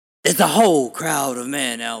It's a whole crowd of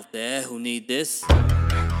men out there who need this.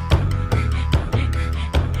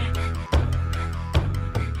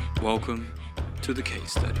 Welcome to the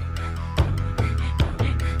case study.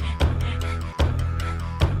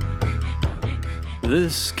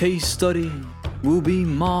 This case study will be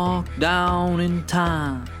marked down in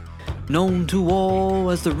time, known to all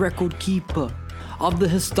as the record keeper of the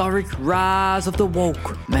historic rise of the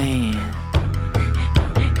woke man.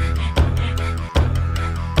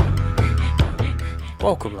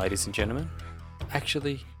 Welcome, ladies and gentlemen.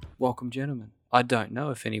 Actually, welcome, gentlemen. I don't know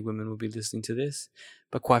if any women will be listening to this,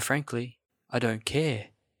 but quite frankly, I don't care.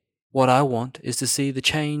 What I want is to see the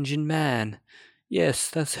change in man. Yes,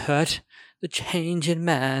 that's hurt. The change in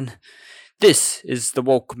man. This is the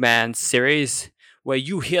Woke Man series, where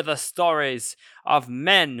you hear the stories of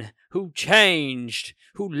men who changed,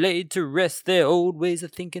 who laid to rest their old ways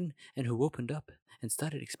of thinking, and who opened up and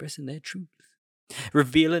started expressing their truth,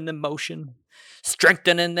 revealing emotion,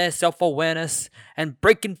 strengthening their self-awareness, and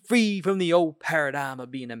breaking free from the old paradigm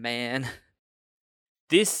of being a man.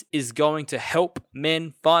 This is going to help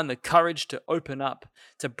men find the courage to open up,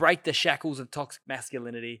 to break the shackles of toxic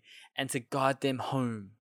masculinity, and to guide them home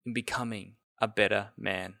in becoming a better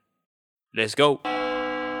man. Let's go.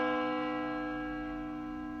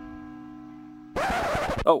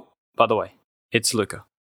 Oh, by the way, it's Luca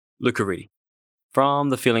Reedy, from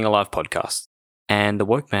the Feeling Alive podcast. And The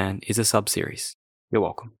Woke Man is a sub-series. You're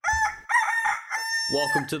welcome.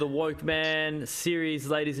 Welcome to the Woke Man series,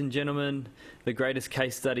 ladies and gentlemen. The greatest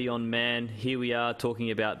case study on man. Here we are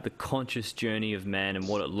talking about the conscious journey of man and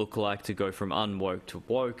what it looked like to go from unwoke to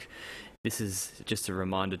woke. This is just a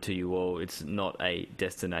reminder to you all, it's not a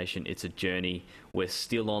destination, it's a journey. We're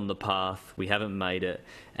still on the path, we haven't made it,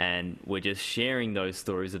 and we're just sharing those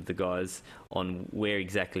stories of the guys on where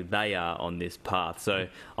exactly they are on this path. So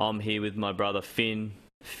I'm here with my brother Finn.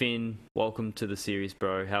 Finn, welcome to the series,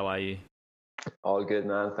 bro. How are you? All good,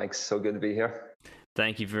 man. Thanks. So good to be here.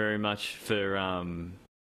 Thank you very much for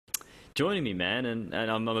joining me, man. And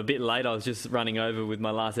I'm a bit late. I was just running over with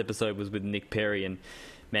my last episode was with Nick Perry, and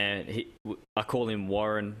man, I call him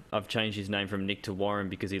Warren. I've changed his name from Nick to Warren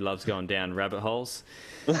because he loves going down rabbit holes.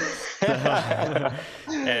 And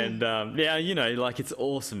yeah, you know, like, it's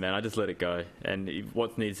awesome, man. I just let it go. And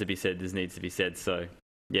what needs to be said, needs to be said. So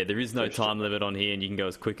yeah, there is no time limit on here, and you can go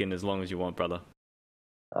as quick and as long as you want, brother.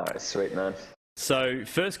 All right, sweet, man. So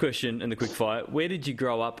first question in the quick fire, where did you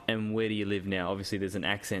grow up and where do you live now? Obviously there's an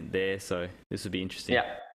accent there, so this would be interesting. Yeah.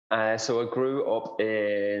 So I grew up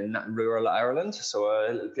in rural Ireland, so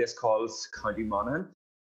a little place called County Monaghan.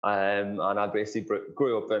 And I basically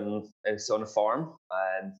grew up on a farm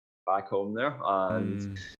back home there.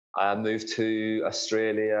 And I moved to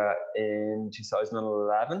Australia in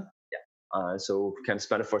 2011. So kind of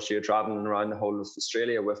spent the first year traveling around the whole of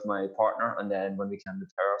Australia with my partner, and then when we came to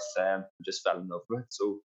Perth, we just fell in love with it.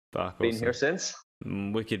 So been here since.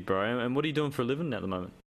 Wicked, bro. And what are you doing for a living at the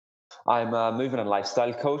moment? I'm a moving and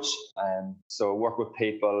lifestyle coach, so I work with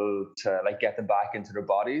people to get them back into their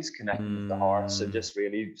bodies, connecting with the hearts, and just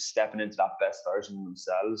really stepping into that best version of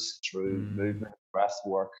themselves through movement, breath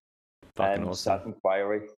work, and awesome.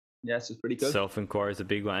 Self-inquiry. Yeah, so it's pretty good. Self-inquiry is a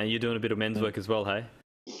big one, and you're doing a bit of men's work as well, hey?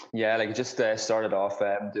 Yeah, just started off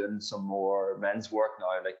doing some more men's work now,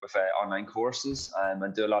 with online courses, and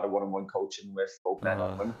do a lot of one-on-one coaching with both men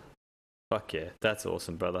and women. Fuck yeah, that's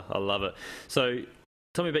awesome, brother. I love it. So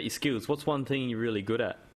tell me about your skills. What's one thing you're really good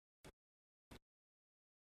at?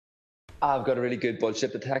 I've got a really good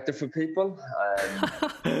bullshit detector for people.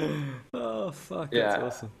 Oh, fuck, yeah. That's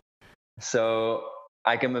awesome. So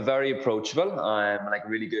I'm a very approachable. I'm a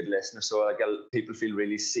really good listener, so people feel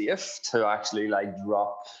really safe to actually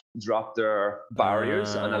drop their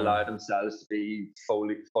barriers and allow themselves to be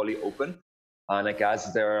fully open. And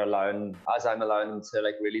as I'm allowing them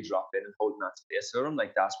to really drop in and hold that space for them,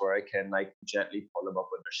 that's where I can gently pull them up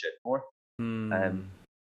with their shit more.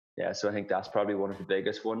 Yeah, so I think that's probably one of the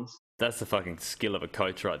biggest ones. That's the fucking skill of a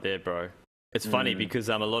coach right there, bro. It's funny because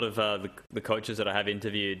a lot of the coaches that I have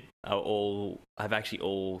interviewed have actually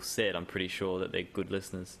all said, I'm pretty sure, that they're good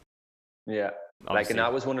listeners. Yeah, Obviously. And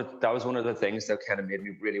that was one of the things that kind of made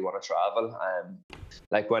me really want to travel.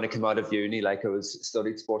 When I came out of uni, I was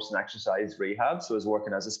studied sports and exercise rehab, so I was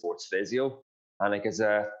working as a sports physio, and as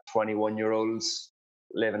a 21-year-old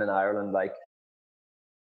living in Ireland,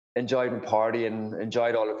 enjoyed partying,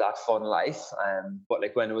 enjoyed all of that fun life. But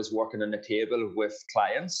when I was working on the table with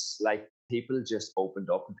clients, people just opened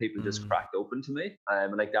up and people just cracked open to me.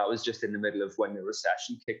 And that was just in the middle of when the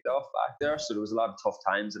recession kicked off back there. So there was a lot of tough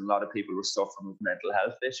times and a lot of people were suffering with mental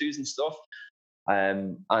health issues and stuff.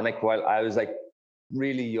 And while I was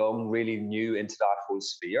really young, really new into that whole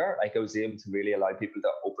sphere, like I was able to really allow people to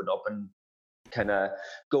open up and kind of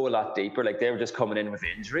go a lot deeper. Like they were just coming in with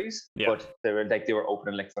injuries, but they were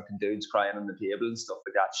opening like fucking dudes crying on the table and stuff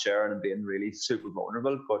like that, sharing and being really super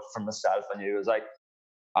vulnerable. But for myself, I knew it was like,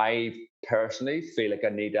 I personally feel like I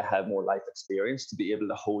need to have more life experience to be able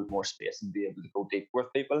to hold more space and be able to go deep with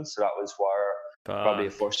people. So that was where probably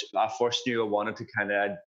I first knew I wanted to kind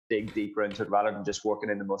of dig deeper into it rather than just working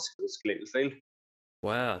in the musculoskeletal field.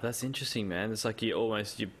 Wow, that's interesting, man. It's like you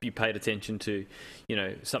paid attention to,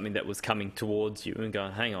 something that was coming towards you and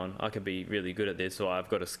going, hang on, I could be really good at this, or I've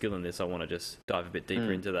got a skill in this. I want to just dive a bit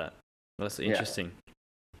deeper into that. That's interesting.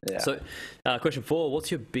 Yeah. So, question 4, what's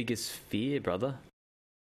your biggest fear, brother?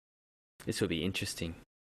 This will be interesting.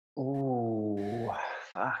 Oh,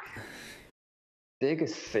 fuck.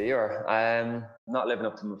 Biggest fear? Not living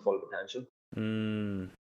up to my full potential.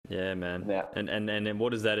 Yeah, man. Yeah. And then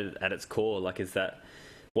what is that at its core? Like, is that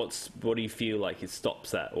what do you feel like it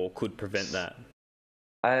stops that or could prevent that?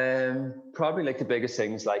 Probably like the biggest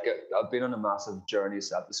things, like I've been on a massive journey of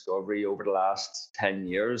self-discovery over the last 10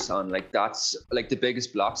 years, and like that's like the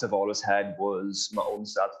biggest blocks I've always had was my own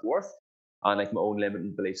self-worth and like my own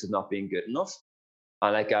limiting beliefs of not being good enough.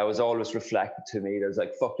 And like I was always reflected to me, there's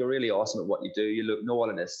like, fuck, you're really awesome at what you do. You know all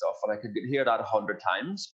of this stuff. And I could hear that 100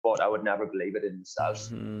 times, but I would never believe it in myself.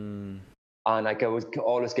 And like I would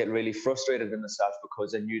always get really frustrated in myself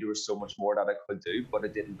because I knew there was so much more that I could do, but I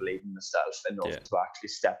didn't believe in myself enough to actually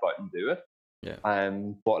step out and do it.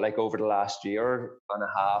 But like over the last year and a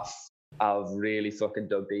half, I've really fucking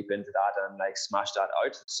dug deep into that and like smashed that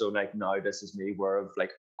out. So like now this is me where I've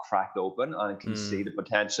like cracked open and I can see the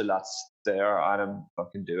potential that's there, and I'm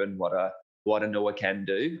fucking doing what I know I can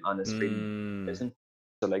do, and it's been amazing.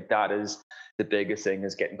 So like that is the biggest thing,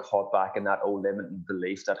 is getting caught back in that old limiting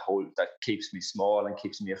belief that keeps me small and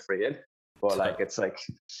keeps me afraid. But like it's like,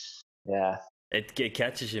 yeah. It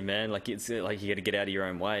catches you, man. Like it's like you got to get out of your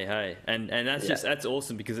own way, hey. And that's that's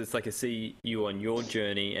awesome, because it's like I see you on your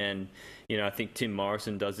journey, and I think Tim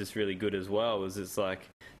Morrison does this really good as well. Is it's like,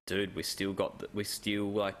 dude, we're still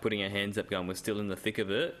like putting our hands up, going, we're still in the thick of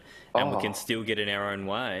it, and we can still get in our own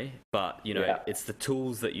way. But it's the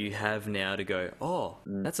tools that you have now to go,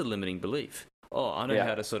 that's a limiting belief. I know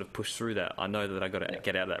how to sort of push through that. I know that I got to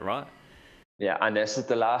get out of that, right? Yeah, and this is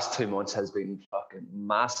the last 2 months has been fucking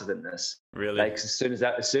massive in this. Really? Like as soon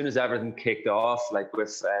as everything kicked off, like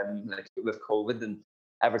with COVID and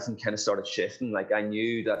everything kind of started shifting, like I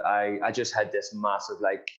knew that I just had this massive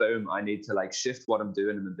like boom, I need to like shift what I'm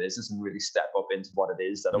doing in the business and really step up into what it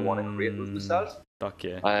is that I want to create with myself. Fuck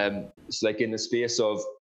yeah. So like in the space of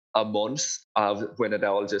a month when it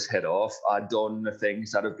all just hit off, I'd done the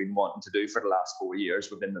things that I've been wanting to do for the last 4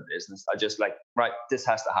 years within the business. I just like, right, this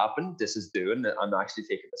has to happen. This is doing it. I'm actually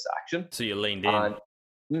taking this action. So you leaned in. And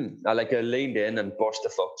I leaned in and burst the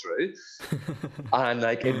fuck through. And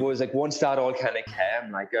like it was like once that all kind of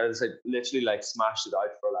came, like I was like literally like smashed it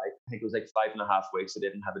out for like, I think it was like 5.5 weeks. I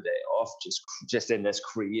didn't have a day off, just in this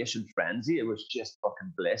creation frenzy. It was just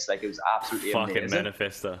fucking bliss. Like it was absolutely fucking amazing.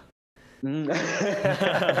 Manifester.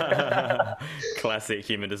 Classic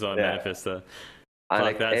human design manifester. And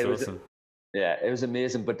like, that's awesome. It was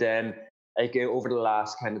amazing. But then like over the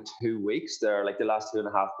last kind of 2 weeks there, like the last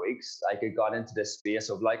 2.5 weeks, like I got into this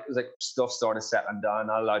space of like, it was like stuff started settling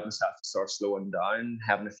down. I allowed myself to start slowing down,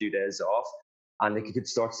 having a few days off, and like you could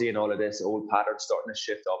start seeing all of this old pattern starting to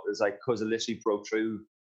shift up. It was like, because I literally broke through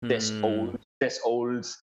this old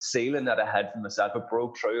ceiling that I had for myself. It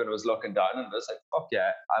broke through and I was looking down and I was like, fuck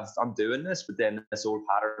yeah, I'm doing this. But then this old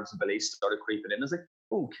patterns of beliefs started creeping in. I was like,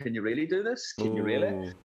 oh, can you really do this? Can you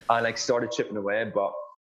really? I like started chipping away. But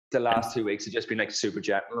the last 2 weeks have just been like super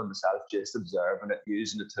gentle on myself, just observing it,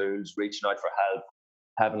 using the tools, reaching out for help,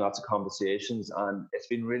 having lots of conversations. And it's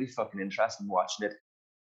been really fucking interesting watching it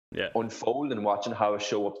unfold and watching how I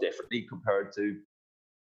show up differently compared to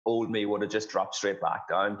old me would have just dropped straight back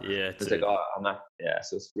down. Yeah, it's like, I'm not. Yeah,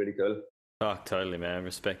 so it's really cool. Oh, totally, man.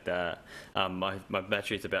 Respect that. My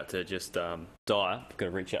battery's about to just die. I've got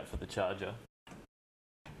to reach out for the charger.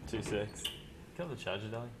 2 secs. Got the charger,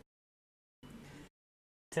 darling.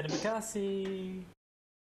 Terima kasih.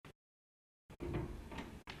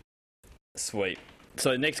 Sweet.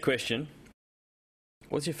 So, next question.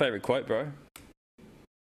 What's your favourite quote, bro?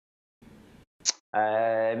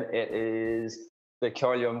 It is the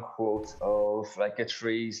Carl Jung quote of like a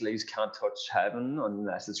tree's leaves can't touch heaven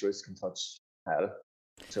unless its roots can touch hell.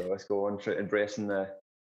 So let's go on to embracing the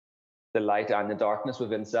light and the darkness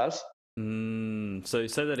within self. So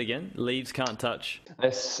say that again. Leaves can't touch.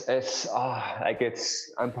 I'm going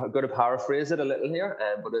to paraphrase it a little here,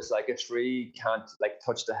 but it's like a tree can't like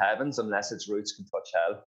touch the heavens unless its roots can touch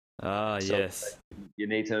hell. Ah, So yes. you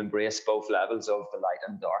need to embrace both levels of the light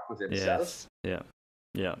and dark within self. Yeah.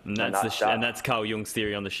 And that's Carl Jung's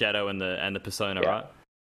theory on the shadow and the persona, right?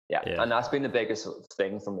 Yeah, and that's been the biggest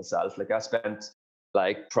thing for myself. Like I spent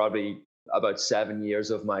like probably about 7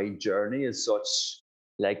 years of my journey as such,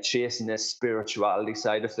 like chasing this spirituality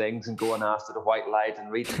side of things and going after the white light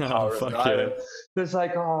and reading the Power of Now. Yeah. It's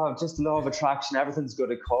like, just law of attraction, everything's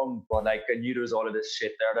going to come. But like I knew there was all of this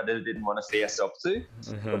shit there that I didn't want to face up to.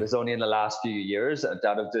 But it's only in the last few years that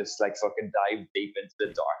I've just like fucking dived deep into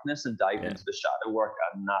the darkness and dived into the shadow work,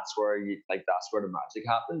 and that's where that's where the magic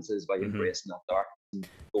happens, is by embracing that dark and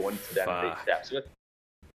going to the depths of it.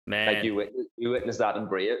 Man, like you witness that in the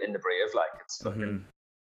Brave, like it's fucking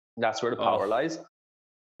that's where the power lies.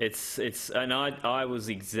 It's and I was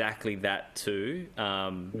exactly that too.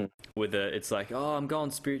 With it's like, I'm going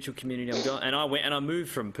spiritual community. And I moved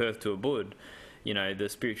from Perth to Ubud, the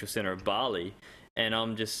spiritual center of Bali, and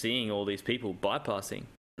I'm just seeing all these people bypassing.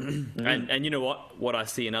 And you know what I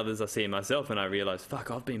see in others, I see in myself, and I realize, fuck,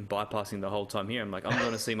 I've been bypassing the whole time here. I'm like, I'm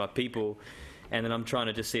going to see my people, and then I'm trying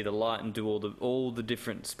to just see the light and do all the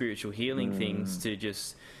different spiritual healing things to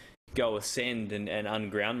just go ascend and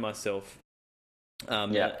unground myself.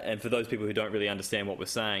 And for those people who don't really understand what we're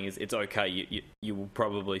saying, is it's okay. You will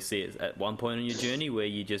probably see it at one point in your journey where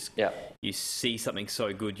you just you see something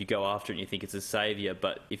so good, you go after it and you think it's a savior.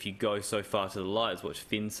 But if you go so far to the light, is what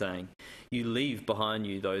Finn's saying, you leave behind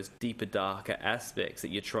you those deeper, darker aspects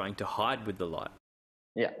that you're trying to hide with the light.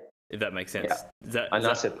 Yeah, if that makes sense. Yeah.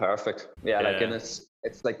 That's it. Perfect. Yeah, like, and it's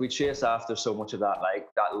like we chase after so much of that, like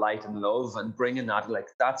that light and love, and bringing that, like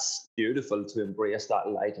that's beautiful to embrace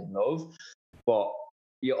that light and love. But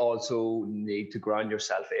you also need to ground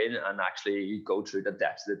yourself in and actually go through the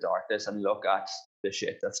depths of the darkness and look at the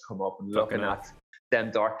shit that's come up and looking at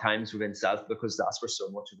them dark times within self, because that's where so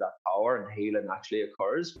much of that power and healing actually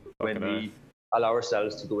occurs when we allow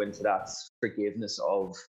ourselves to go into that forgiveness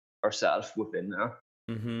of ourself within there.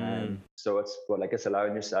 So it's it's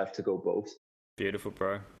allowing yourself to go both. Beautiful,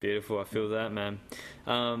 bro. Beautiful. I feel that, man.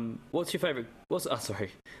 What's your favorite? What's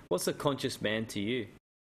a conscious man to you?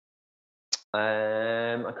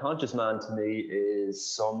 A conscious man to me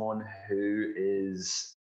is someone who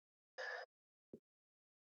is,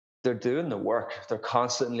 they're doing the work. They're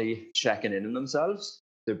constantly checking in on themselves.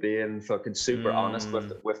 They're being fucking super honest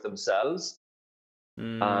with themselves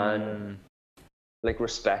and like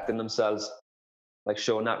respecting themselves, like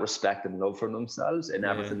showing that respect and love for themselves in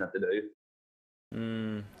everything that they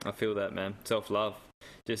do. I feel that, man. Self-love.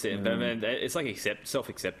 Just it. But man, it's like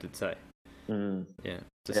self-acceptance, hey? Yeah.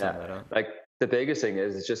 To sum that up. Like the biggest thing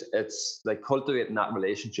is it's like cultivating that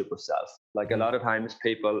relationship with self. Like a lot of times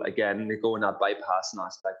people, again, they go in that bypassing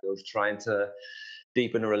aspect of trying to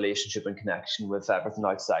deepen a relationship and connection with everything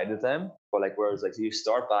outside of them. But like, whereas like you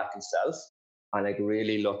start back in self and like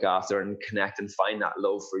really look after and connect and find that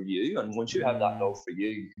love for you. And once you have that love for you,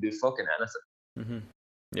 you can do fucking anything.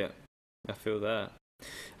 Yeah, I feel that.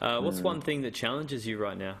 What's one thing that challenges you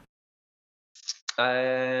right now?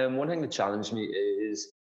 One thing that challenged me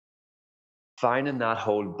is finding that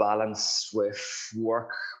whole balance with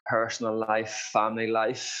work, personal life, family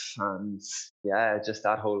life, and just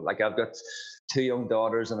that whole, like I've got 2 young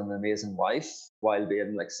daughters and an amazing wife while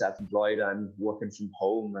being like self-employed and working from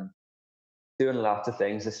home and doing lots of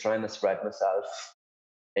things, just trying to spread myself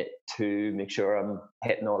to make sure I'm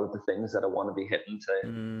hitting all of the things that I want to be hitting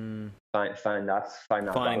to finding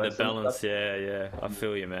the balance. Yeah, I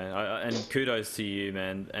feel you, man. And kudos to you,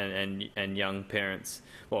 man, and young parents.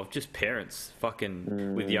 Well, just parents,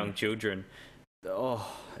 fucking with young children.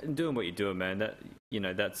 And doing what you're doing, man. That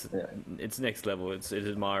that's it's next level. It's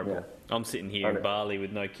admirable. Yeah. I'm sitting here in Bali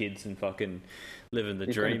with no kids and fucking living the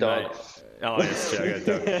dream, mate. Oh, it's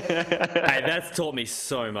joking. Hey, that's taught me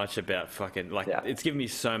so much about fucking it's given me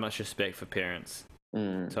so much respect for parents.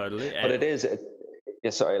 Totally. But it is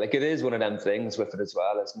one of them things with it as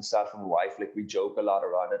well. As myself and my wife, like we joke a lot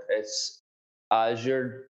around it. It's as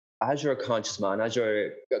you're a conscious man, as you're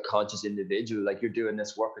a conscious individual, like you're doing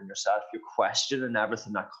this work on yourself, you're questioning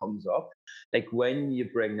everything that comes up. Like when you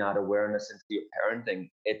bring that awareness into your parenting,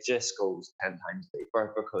 it just goes 10 times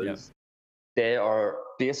deeper, because they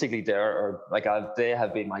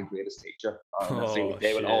have been my greatest teacher. Honestly,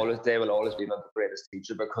 they will always be my greatest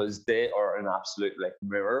teacher, because they are an absolute like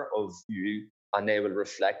mirror of you, and they will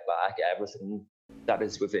reflect back everything that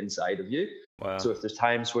is within inside of you. Wow. So if there's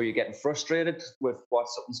times where you're getting frustrated with what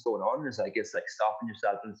something's going on, it's like stopping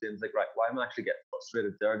yourself and saying like, right, why am I actually getting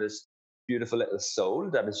frustrated? They're this beautiful little soul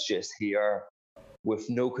that is just here with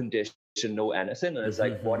no condition, no anything. And it's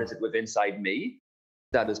like, what is it within inside me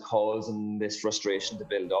that is causing this frustration to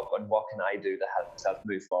build up? And what can I do to help myself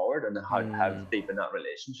move forward and how to deepen that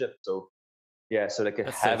relationship? So, yeah, so like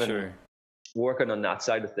That's so true. Working on that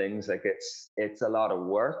side of things, like it's a lot of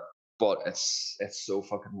work, but it's so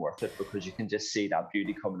fucking worth it because you can just see that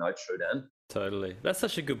beauty coming out through them. Totally. That's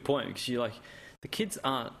such a good point because you're like, the kids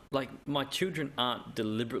aren't, like, my children aren't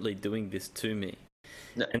deliberately doing this to me.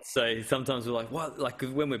 No. And so sometimes we're like, what? Like,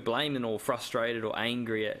 when we're blaming or frustrated or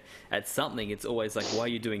angry at something, it's always like, why are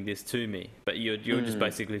you doing this to me? But you're just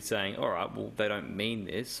basically saying, all right, well, they don't mean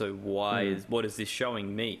this, so what is this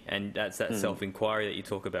showing me? And that's that self-inquiry that you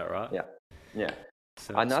talk about, right? Yeah.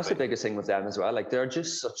 So and that's the biggest thing with them as well. Like, they're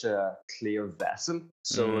just such a clear vessel.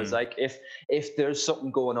 So it's like, if there's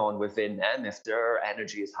something going on within them, if their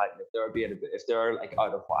energy is heightened, if they're like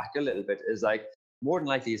out of whack a little bit, is like, more than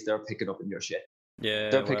likely is they're picking up in your shit. Yeah,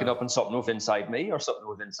 they're picking up on something with inside me or something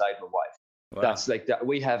with inside my wife. Wow. That's like that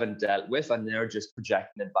we haven't dealt with, and they're just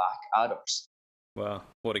projecting it back at us. Wow,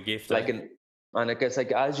 what a gift! Like, and I guess,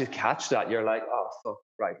 like, as you catch that, you're like, oh fuck,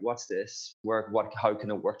 right, what's this? How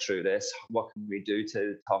can I work through this? What can we do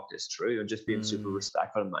to talk this through? And just being super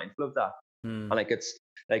respectful and mindful of that. And like, it's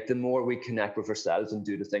like, the more we connect with ourselves and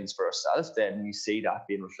do the things for ourselves, then you see that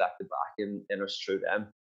being reflected back in us through them.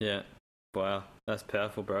 Yeah. Wow, that's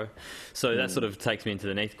powerful, bro. So that sort of takes me into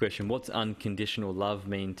the next question. What's unconditional love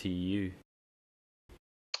mean to you?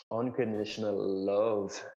 Unconditional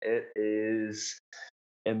love, it is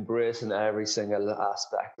embracing every single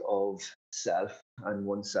aspect of self and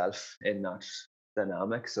oneself in that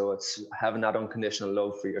dynamic. So it's having that unconditional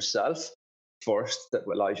love for yourself first that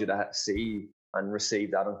allows you to see and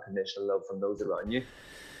receive that unconditional love from those around you.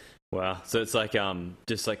 Wow. So it's like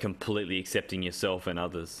just like completely accepting yourself and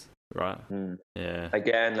others. Right. Yeah.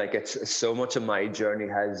 Again, like, it's so much of my journey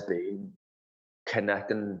has been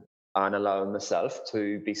connecting and allowing myself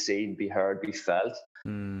to be seen, be heard, be felt,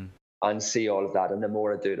 and see all of that. And the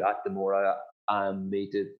more I do that, the more I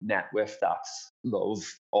meet to net with that love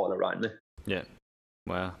all around me. Yeah.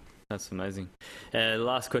 Wow. That's amazing.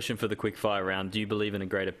 Last question for the quick fire round. Do you believe in a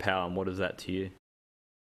greater power, and what is that to you?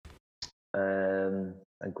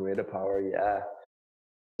 A greater power, yeah.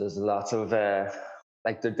 There's lots of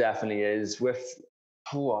like, there definitely is.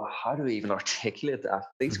 How do we even articulate that?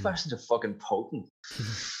 These questions are fucking potent.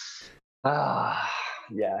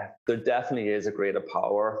 Yeah, there definitely is a greater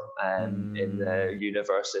power in the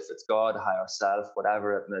universe. If it's God, higher self,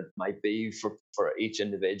 whatever it might be for each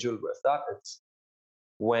individual with that, it's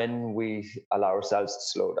when we allow ourselves to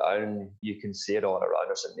slow down, you can see it all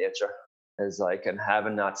around us in nature. Is like, and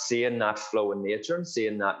seeing that flow in nature and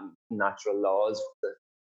seeing that natural laws that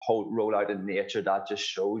roll out in nature, that just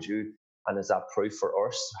shows you, and is that proof for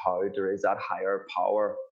us how there is that higher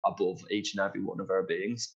power above each and every one of our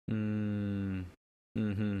beings. I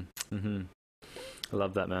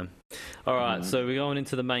love that, man. All right, so we're going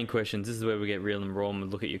into the main questions. This is where we get real and raw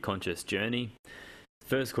and look at your conscious journey.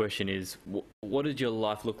 First question is, what did your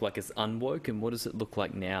life look like as unwoke, and what does it look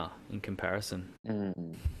like now in comparison?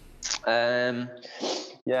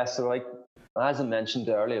 Yeah, so, like, as I mentioned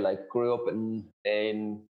earlier, like, grew up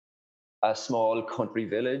in a small country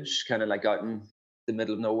village, kind of like out in the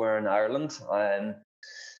middle of nowhere in Ireland, and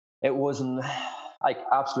it wasn't, like,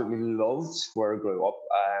 absolutely loved where I grew up.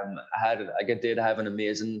 I did have an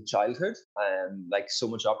amazing childhood, like, so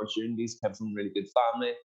much opportunities, came from a really good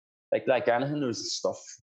family. Like anything, there's stuff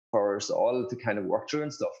for us all to kind of work through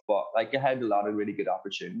and stuff. But like, I had a lot of really good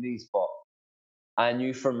opportunities. But I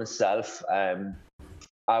knew for myself,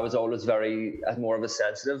 I was always more of a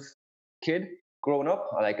sensitive kid growing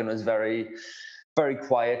up. And I was very, very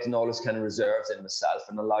quiet and always kind of reserved in myself,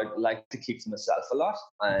 and like to keep to myself a lot.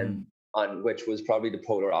 And which was probably the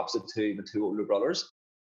polar opposite to my two older brothers.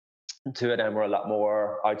 And two of them were a lot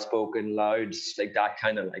more outspoken, loud, like that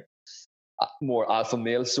kind of like more alpha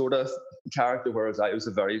male sort of character, whereas I was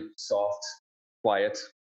a very soft, quiet,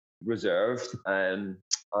 reserved, and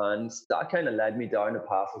that kind of led me down a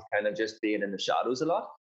path of kind of just being in the shadows a lot.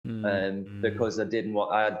 Because I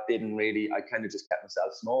kind of just kept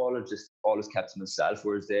myself small, or just always kept to myself,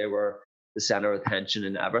 whereas they were the center of attention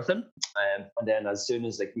and everything. And then as soon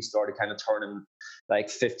as like we started kind of turning like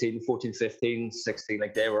 14, 15, 16,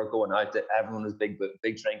 like they were going out, everyone was big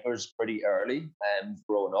drinkers pretty early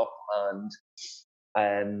growing up.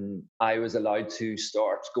 And I was allowed to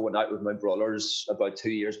start going out with my brothers about 2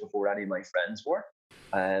 years before any of my friends were.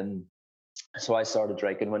 So I started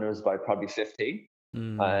drinking when I was about probably 15.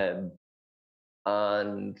 And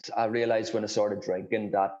I realized when I started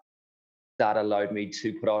drinking that allowed me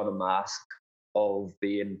to put on a mask of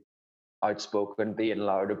being outspoken, being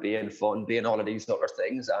loud, or being fun, being all of these other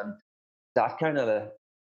things. And that kind of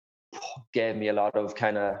gave me a lot of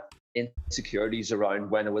kind of insecurities around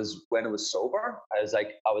when it was sober.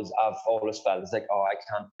 I've always felt it's like, oh,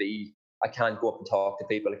 I can't go up and talk to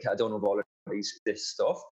people. I don't have all of this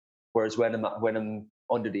stuff. Whereas when I'm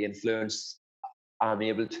under the influence, I'm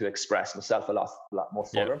able to express myself a lot more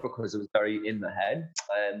further, because it was very in the head.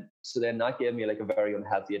 So then that gave me like a very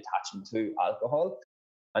unhealthy attachment to alcohol.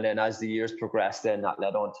 And then as the years progressed, then that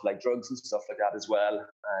led on to like drugs and stuff like that as well.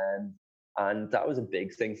 And that was a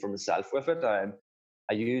big thing for myself with it.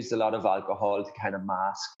 I used a lot of alcohol to kind of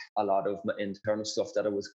mask a lot of my internal stuff that I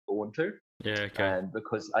was going through. Yeah, okay.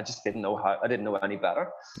 Because I just didn't know I didn't know any better.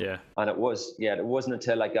 Yeah. And it wasn't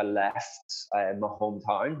until like I left my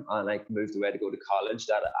hometown and like moved away to go to college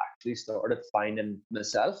that I actually started finding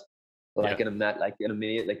myself. Like, and I met like in a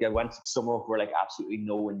minute, like I went somewhere where like absolutely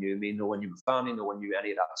no one knew me, no one knew my family, no one knew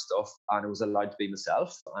any of that stuff, and I was allowed to be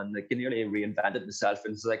myself, and like I nearly reinvented myself,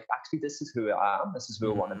 and it's like, actually, this is who I am, this is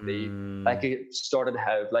who I want to be. Like, I started to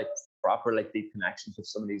have like proper like deep connections with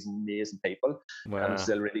some of these amazing people. Wow. I'm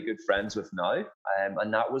still really good friends with now,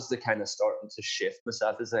 and that was the kind of starting to shift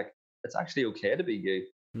myself. Is like, it's actually okay to be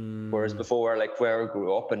you. Whereas before, like where I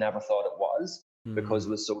grew up, I never thought it was, because it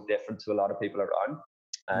was so different to a lot of people around.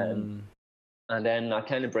 And then that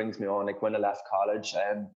kind of brings me on, like when I left college,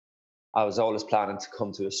 I was always planning to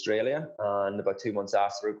come to Australia, and about 2 months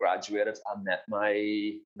after I graduated, I met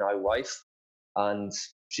my now wife, and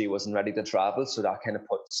she wasn't ready to travel, so that kind of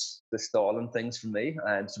puts the stall in things for me.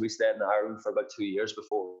 And so we stayed in Ireland for about 2 years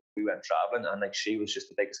before we went traveling, and like she was just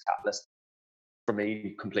the biggest catalyst for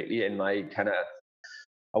me completely in my kind of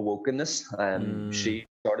awokenness. She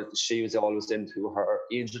was always into her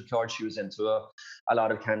angel card. She was into a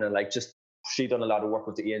lot of kind of like just, she done a lot of work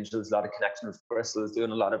with the angels, a lot of connection with crystals,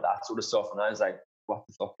 doing a lot of that sort of stuff. And I was like, what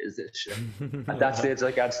the fuck is this shit? At that stage,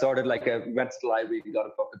 like I'd started, like I went to the library, got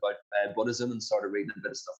a book about Buddhism, and started reading a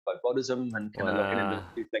bit of stuff about Buddhism and kind of looking into a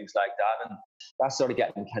few things like that. And that started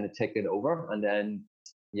getting kind of taken over. And then,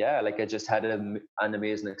 yeah, like I just had an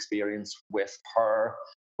amazing experience with her,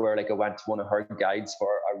 where like I went to one of her guides for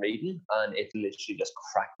a reading, and it literally just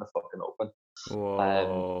cracked my fucking open.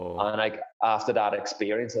 And like after that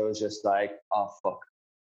experience, I was just like, oh fuck,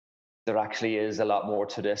 there actually is a lot more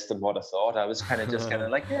to this than what I thought. I was kind of just kind of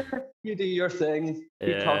like, yeah, you do your thing,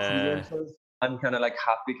 you talk to the angels. I'm kind of like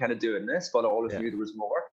happy kind of doing this, but all of you, there was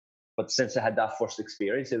more. But since I had that first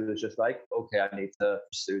experience, it was just like, okay, I need to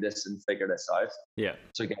pursue this and figure this out. Yeah.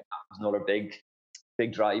 So again, that was another big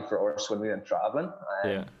drive for us when we went traveling.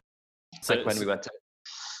 So like when we went to,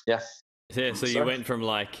 so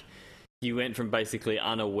you went from basically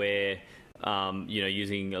unaware,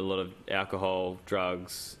 using a lot of alcohol,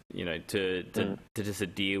 drugs, to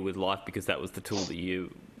just deal with life because that was the tool that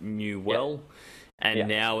you knew well. And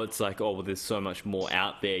now it's like, oh, well, there's so much more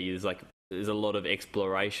out there. There's a lot of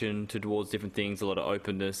exploration towards different things, a lot of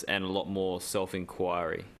openness, and a lot more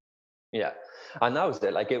self-inquiry. Yeah. And that was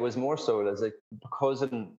it. Like, it was more so as like, because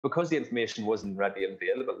the information wasn't readily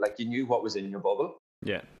available, like you knew what was in your bubble.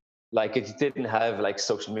 Yeah. Like, it didn't have like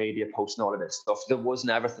social media posting all of this stuff. There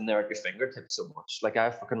wasn't everything there at your fingertips so much. Like,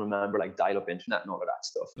 I fucking remember like dial-up internet and all of that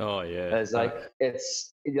stuff. Oh yeah. It's like,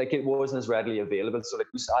 it's like, it wasn't as readily available. So like,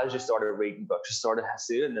 as you started reading books, you started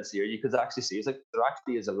seeing this here, you could actually see it's like there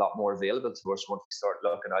actually is a lot more available to us once we start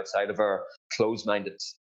looking outside of our closed-minded,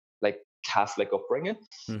 like Catholic upbringing.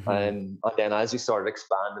 And then as we started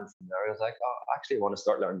expanding from there, I was like, oh, actually I want to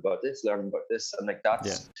start learning about this. And like that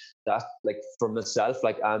like for myself,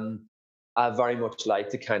 like I very much like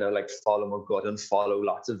to kind of like follow my gut and follow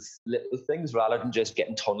lots of little things rather than just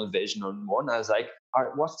getting tunnel vision on one. I was like, all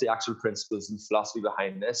right, what's the actual principles and philosophy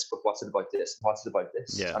behind this? But what's it about this? What's it about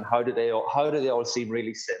this? Yeah. And how do they all seem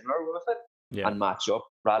really similar with it? Yeah. And match up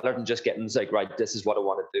rather than just getting like, right, this is what I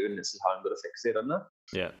want to do and this is how I'm going to fixate on that.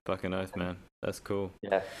 Yeah, fucking oath, man. That's cool.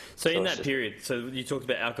 Yeah. So in that period, so you talked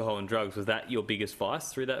about alcohol and drugs. Was that your biggest vice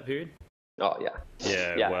through that period? Oh yeah.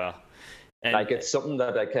 Yeah. Wow. And like, it's something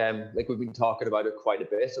that like we've been talking about it quite a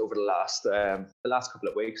bit over the last couple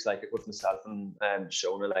of weeks, like with myself and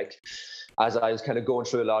Shona, like as I was kind of going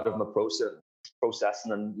through a lot of my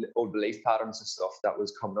processing and old belief patterns and stuff that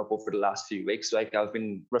was coming up over the last few weeks. Like, I've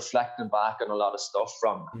been reflecting back on a lot of stuff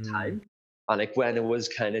from that time, and like when it was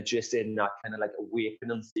kind of just in that kind of like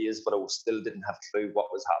awakening phase, but I still didn't have a clue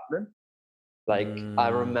what was happening. Like, I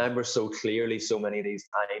remember so clearly so many of these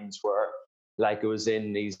times where like it was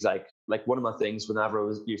in these like one of my things whenever I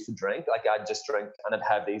was used to drink, like I'd just drink and I'd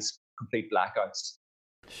have these complete blackouts.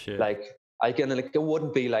 Shit. Like I can, like, it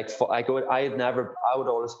wouldn't be like I would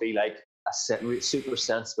always be like a super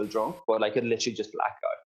sensible drunk, but like I'd literally just black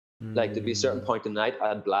out. Like there'd be a certain point in the night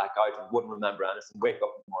I'd black out and wouldn't remember anything. Wake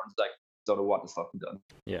up in the morning, like don't know what the fuck I'm done.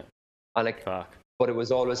 Yeah. And like, Fuck. but it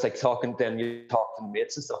was always like talking. Then you talk to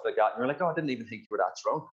mates and stuff like that, and you're like, oh, I didn't even think you were that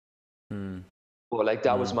drunk. But like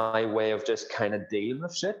that was my way of just kind of dealing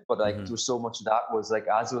with shit. But like there was so much of that was like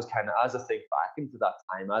as I think back into that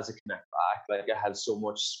time, as I connect back, like I had so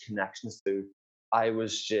much connections to. I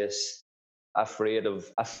was just afraid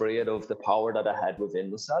of the power that I had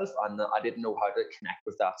within myself, and I didn't know how to connect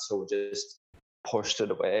with that, so I just pushed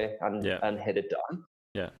it away and hit it down.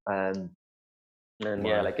 And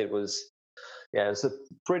like it was a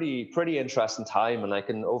pretty interesting time. And like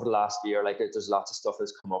over the last year, like there's lots of stuff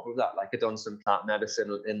that's come up with that. Like I done some plant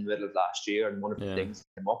medicine in the middle of last year, and one of the things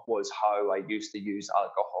that came up was how I used to use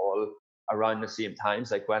alcohol around the same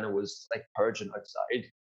times, like when I was like purging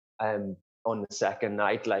outside. On the second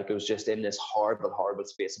night, like it was just in this horrible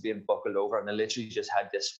space of being buckled over, and I literally just had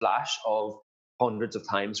this flash of hundreds of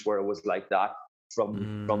times where it was like that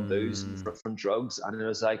from booze and from drugs, and it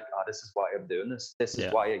was like, oh, this is why I'm doing this. This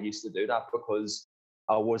is why I used to do that, because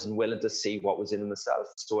I wasn't willing to see what was in myself,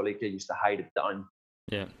 so like I used to hide it down.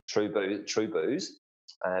 True booze,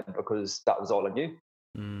 because that was all I knew.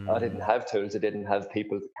 I didn't have tools. I didn't have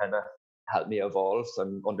people to kind of help me evolve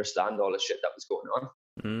and understand all the shit that was going on.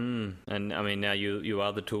 And I mean, now you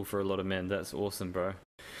are the tool for a lot of men. That's awesome, bro.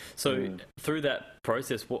 So through that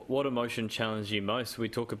process, what emotion challenged you most? I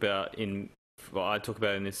talk about in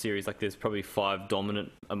this series, like there's probably 5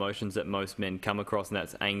 dominant emotions that most men come across, and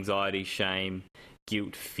that's anxiety, shame,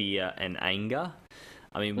 guilt, fear, and anger.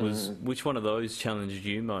 I mean, which one of those challenged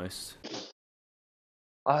you most?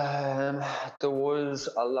 There was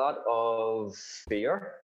a lot of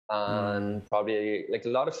fear, and probably like a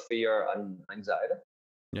lot of fear and anxiety.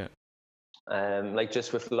 Like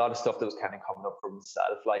just with a lot of stuff that was kind of coming up for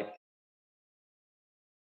myself, like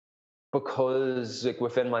because like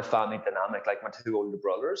within my family dynamic, like my 2 older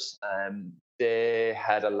brothers, they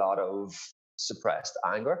had a lot of suppressed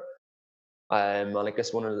anger. And like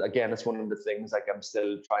it's one of the things like I'm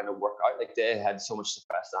still trying to work out. Like they had so much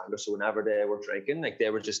suppressed anger, so whenever they were drinking, like they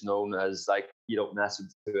were just known as like, you don't mess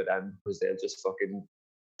with it, and because they'll just fucking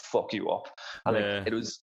fuck you up. And like it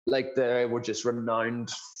was like they were just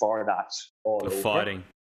renowned for that all over. Fighting.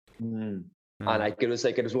 And like it was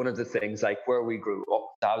one of the things like where we grew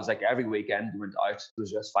up. That was like every weekend we went out, it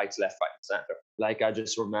was just fights left, right, and center. Like I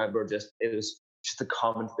just remember it was just a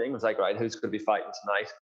common thing. It was like, right, who's going to be fighting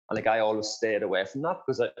tonight? And like I always stayed away from that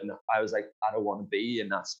because I was like, I don't want to be in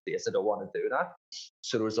that space. I don't want to do that.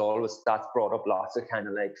 So there was always that brought up lots of kind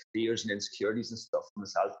of like fears and insecurities and stuff for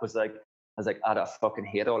myself, because like I was like, I fucking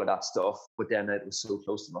hate all of that stuff. But then it was so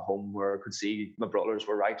close to my home where I could see my brothers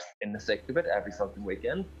were right in the thick of it every fucking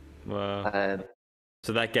weekend. Wow.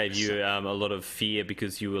 So that gave you a lot of fear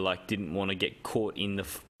because you were like didn't want to get caught in the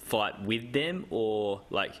fight with them or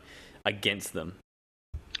like against them.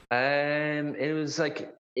 It was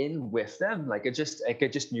like in with them. Like I just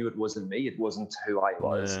knew it wasn't me. It wasn't who I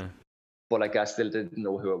was. But like I still didn't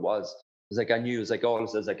know who it was. It was like I knew. It was like all it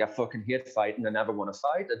says. Like I fucking hate fighting. I never want to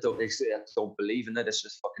fight. I don't believe in it. It's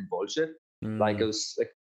just fucking bullshit. Like it was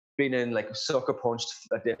like been in like sucker punched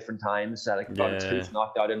at different times. Like got a tooth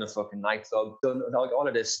knocked out in a fucking nightclub. Done like all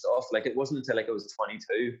of this stuff. Like it wasn't until like I was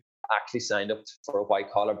 22 actually signed up for a white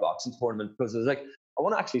collar boxing tournament, because it was like I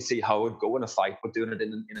want to actually see how it would go in a fight, but doing it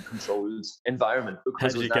in a controlled environment.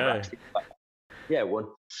 Because how'd it was you never go? actually a fight. Yeah, one.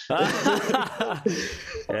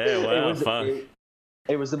 Wow,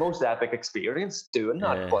 it was the most epic experience doing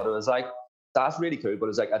that. But it was like, that's really cool. But it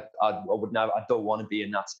was like, I would never, I don't want to be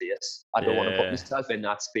in that space. I don't want to put myself in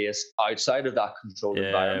that space outside of that controlled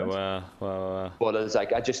environment. Wow. But it's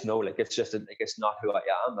like, I just know, like, it's just, it's not who I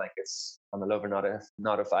am. Like, I'm a lover,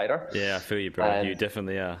 not a fighter. Yeah, I feel you, bro. You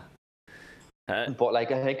definitely are. But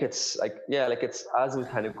like I think it's like like it's as we've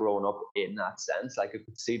kind of grown up in that sense, like I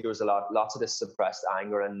could see there was lots of this suppressed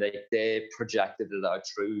anger, and they projected it out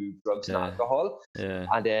through drugs and alcohol.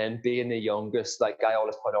 And then being the youngest, like I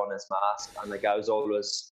always put on this mask, and like I was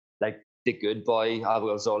always like the good boy. I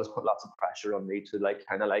was always put lots of pressure on me to like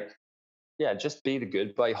kind of like just be the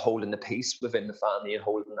good boy, holding the peace within the family and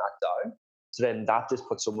holding that down. So then that just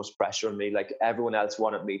put so much pressure on me. Like everyone else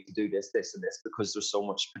wanted me to do this, this, and this, because there's so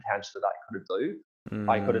much potential that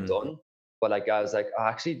I could have done. But like I was like,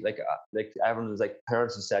 actually, like everyone was like,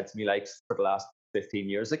 parents have said to me like for the last 15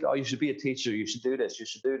 years, like, oh, you should be a teacher, you should do this, you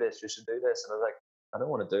should do this, you should do this. And I was like, I don't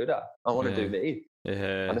want to do that. I want to do me.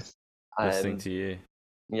 Listening to you.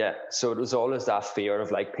 Yeah, so it was always that fear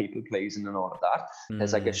of like people pleasing and all of that.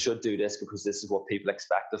 It's like I should do this because this is what people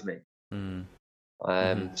expect of me.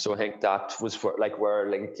 So I think that was for like where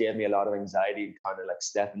like it gave me a lot of anxiety, kind of like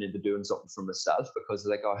stepping into doing something for myself, because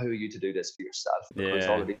like, oh, who are you to do this for yourself? Because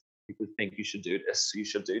all of these people think you should do this, you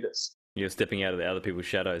should do this. You're stepping out of the other people's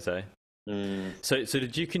shadows, eh? So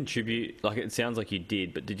did you contribute, like it sounds like you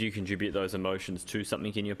did, but did you contribute those emotions to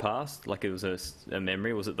something in your past? Like it was a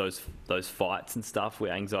memory? Was it those fights and stuff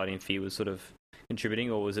where anxiety and fear was sort of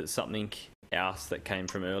contributing, or was it something else that came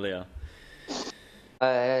from earlier?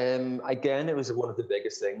 Again, it was one of the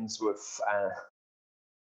biggest things with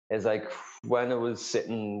is like when I was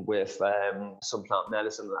sitting with some plant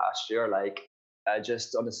medicine last year, like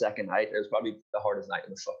just on the second night, it was probably the hardest night of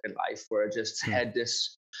my fucking life, where I just had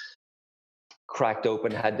this cracked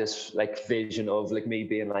open, had this like vision of like me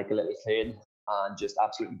being like a little kid and just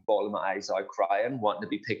absolutely bawling my eyes out, crying, wanting to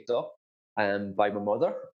be picked up by my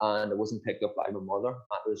mother, and I wasn't picked up by my mother.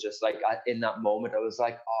 It was just like in that moment, I was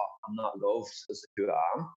like, oh, I'm not loved as who I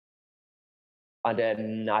am. And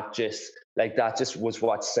then that just was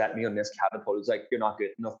what set me on this catapult. It was like, you're not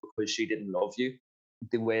good enough because she didn't love you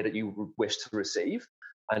the way that you wish to receive.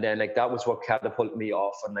 And then like that was what catapulted me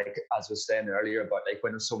off. And like as I was saying earlier about like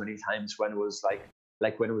when there was so many times when it was like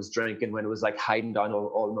when I was drinking, when it was like hiding down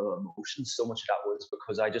all my emotions, so much of that was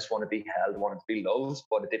because I just want to be held, wanted to be loved,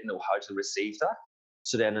 but I didn't know how to receive that.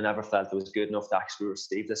 So then I never felt it was good enough to actually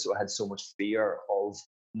receive this. So I had so much fear of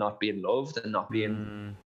not being loved and not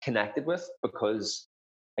being connected with, because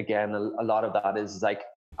again, a lot of that is like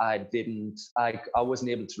I wasn't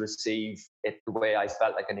able to receive it the way I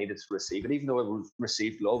felt like I needed to receive it, even though I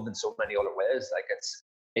received love in so many other ways. Like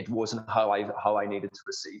it wasn't how I needed to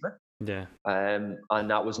receive it. Yeah. And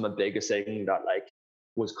that was my biggest thing that like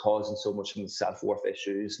was causing so much of my self-worth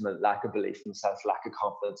issues, my lack of belief in myself, lack of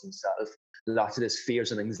confidence in self, lots of this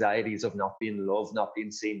fears and anxieties of not being loved, not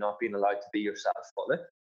being seen, not being allowed to be yourself fully.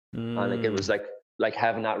 And like it was like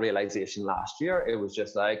having that realization last year, it was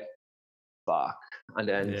just like, fuck. And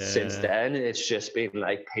then since then, it's just been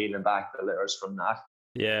like peeling back the layers from that.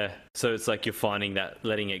 Yeah. So it's like you're finding that,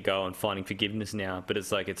 letting it go and finding forgiveness now, but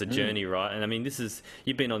it's like it's a journey, right? And I mean,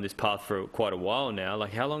 you've been on this path for quite a while now.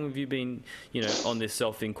 Like how long have you been, on this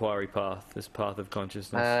self-inquiry path, this path of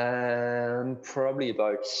consciousness? Probably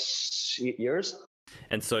about 8 years.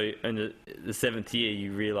 And so in the 7th year,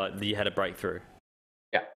 you realized that you had a breakthrough.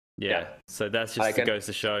 Yeah. So that's just goes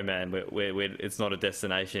to show, man, we're it's not a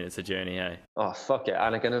destination, it's a journey, hey? Oh, fuck it.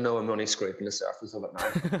 And I know I'm only scraping the surface of it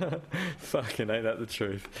now. Fucking ain't that the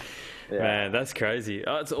truth? Yeah. Man, that's crazy.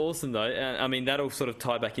 Oh, it's awesome, though. And I mean, that'll sort of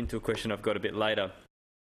tie back into a question I've got a bit later.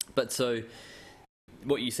 But so,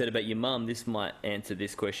 what you said about your mum, this might answer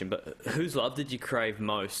this question, but whose love did you crave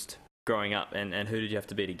most growing up, and who did you have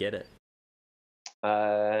to be to get it?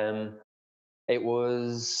 It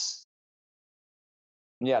was...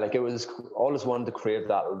 Yeah, like it was always wanted to crave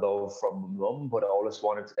that love from my mum, but I always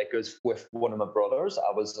wanted to, like it was with one of my brothers.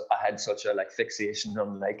 I had such a like fixation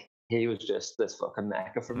on like he was just this fucking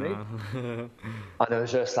mecca for me. And I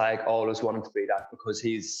was just like always wanting to be that because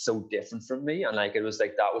he's so different from me. And like it was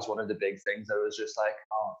like that was one of the big things that was just like,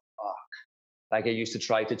 oh fuck. Like I used to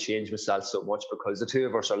try to change myself so much because the two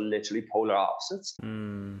of us are literally polar opposites.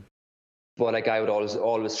 But like I would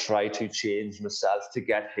always try to change myself to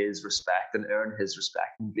get his respect and earn his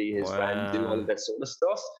respect and be his friend, do all of this sort of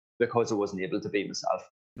stuff because I wasn't able to be myself.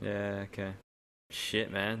 Yeah, okay.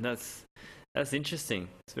 Shit, man, that's interesting.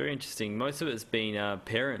 It's very interesting. Most of it's been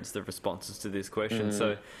parents, the responses to this question.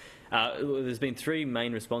 So there's been 3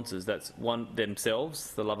 main responses. That's one,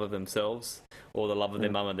 themselves, the love of themselves, or the love of their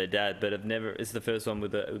mum and their dad. But it's the first one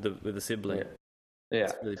with a sibling. Yeah. Yeah,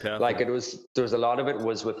 really powerful. Like there was a lot of it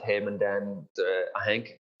was with him, and then I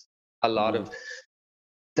think a lot of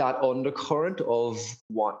that undercurrent of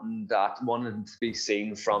wanting to be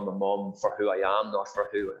seen from my mum for who I am, not for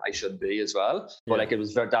who I should be as well. But like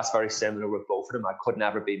that's very similar with both of them. I could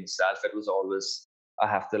never be myself. It was always I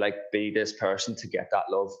have to like be this person to get that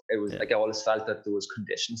love. It was like I always felt that there was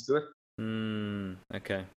conditions to it.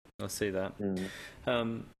 Okay, I see that.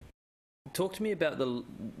 Talk to me about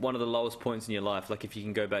one of the lowest points in your life. Like if you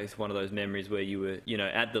can go back to one of those memories where you were,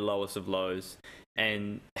 at the lowest of lows,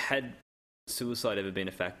 and had suicide ever been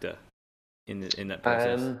a factor in that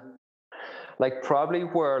process? Like probably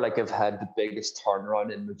where like I've had the biggest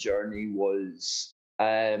turnaround in my journey was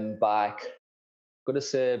back, I'm gonna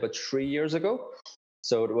say about 3 years ago.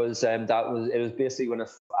 So it was basically when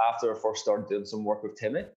after I first started doing some work with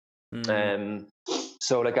Timmy.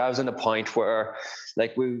 So like I was in a point where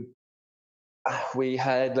like we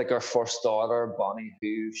had like our first daughter, Bonnie,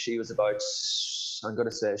 who she was about 6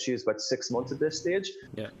 months at this stage.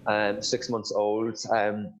 6 months old.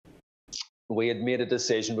 We had made a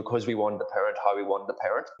decision because we wanted to parent how we wanted to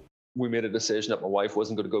parent. we made a decision that my wife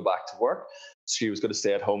wasn't going to go back to work. She was going to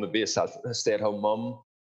stay at home and be a stay-at-home mum.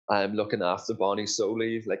 I'm looking after Bonnie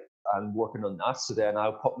solely, like, and working on that. So then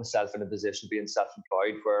I put myself in a position being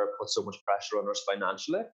self-employed where I put so much pressure on us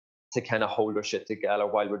financially to kind of hold our shit together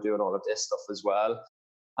while we're doing all of this stuff as well.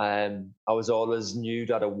 I was always knew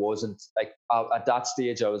that I wasn't like at that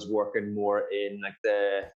stage. I was working more in like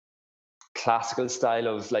the classical style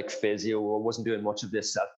of like physio. I wasn't doing much of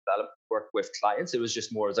this self-development work with clients. It was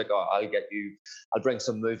just more as like, oh, I'll bring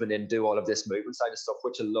some movement in, do all of this movement side of stuff,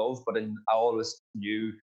 which I love. But I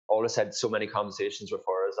always had so many conversations with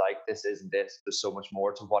her as like, this isn't this. There's so much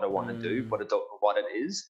more to what I want to do, but I don't know what it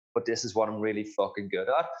is. But this is what I'm really fucking good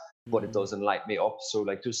at. But it doesn't light me up. So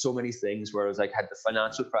like, there's so many things where I was like, had the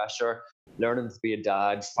financial pressure, learning to be a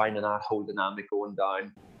dad, finding that whole dynamic going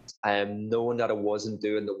down. Knowing that I wasn't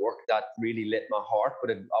doing the work that really lit my heart,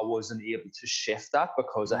 but I wasn't able to shift that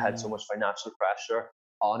because I had so much financial pressure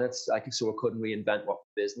on it. So I couldn't reinvent what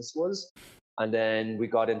the business was. And then we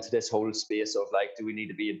got into this whole space of like, do we need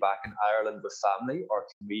to be back in Ireland with family, or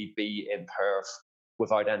can we be in Perth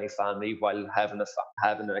without any family while having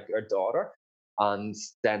like our daughter? And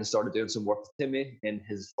then started doing some work with Timmy in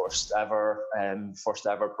his first ever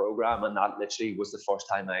program, and that literally was the first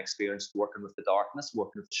time I experienced working with the darkness,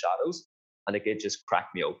 working with the shadows, and like, it just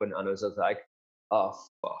cracked me open, and I was like, oh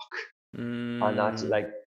fuck. And that's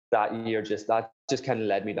like that year just kind of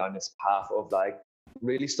led me down this path of like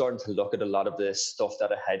really starting to look at a lot of this stuff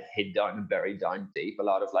that I had hid down and buried down deep, a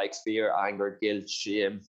lot of like fear, anger, guilt,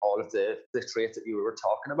 shame, all of the traits that you were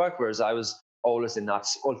talking about, whereas I was always in that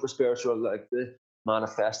ultra spiritual, like the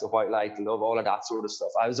manifest, the white light, love, all of that sort of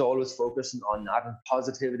stuff. I was always focusing on that, and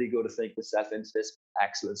positivity go to think myself into this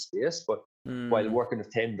excellent space. But while working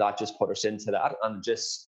with Tim, that just put us into that and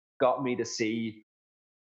just got me to see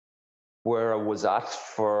where I was at,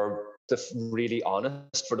 for the really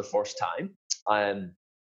honest, for the first time.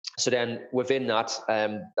 So then within that,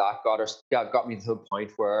 that got me to a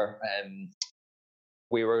point where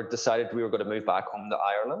we decided we were going to move back home to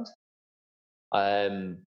Ireland.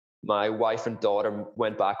 My wife and daughter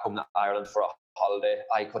went back home to Ireland for a holiday.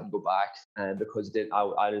 I couldn't go back, because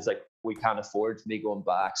I was like, we can't afford me going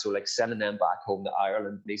back. So like sending them back home to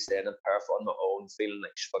Ireland, me staying in Perth on my own, feeling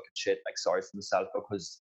like fucking shit, like sorry for myself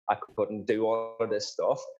because I couldn't do all of this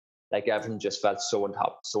stuff. Like everything just felt so on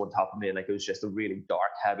top of me, and like it was just a really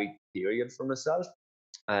dark, heavy period for myself.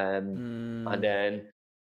 And then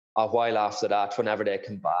a while after that, whenever they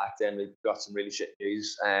came back, then we got some really shit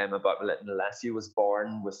news about my little nephew was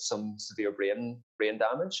born with some severe brain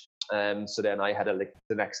damage. So then I had to, like,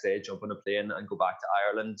 the next day jump on a plane and go back to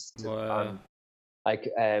Ireland.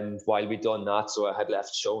 While we'd done that, so I had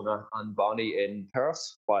left Shona and Bonnie in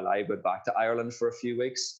Perth while I went back to Ireland for a few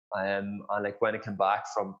weeks. And like when I came back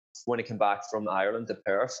from Ireland to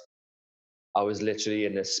Perth, I was literally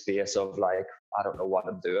in this space of like, I don't know what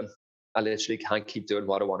I'm doing. I literally can't keep doing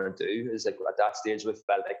what I want to do. Is like at that stage we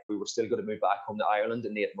felt like we were still going to move back home to Ireland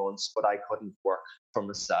in 8 months, but I couldn't work for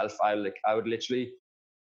myself. I was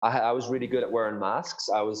really good at wearing masks.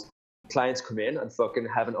 Clients come in and fucking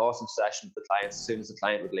have an awesome session with the clients. As soon as the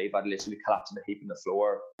client would leave, I'd literally collapse in a heap on the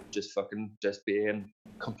floor, just being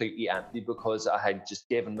completely empty because I had just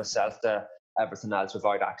given myself to everything else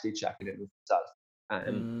without actually checking in with myself.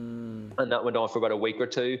 And that went on for about a week or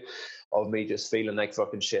two of me just feeling like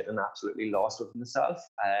fucking shit and absolutely lost with myself.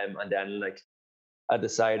 And then like I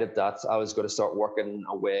decided that I was going to start working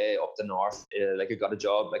away up the north. Like I got a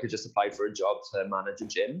job, like I just applied for a job to manage a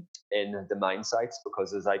gym in the mine sites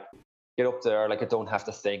because it's like, get up there, like I don't have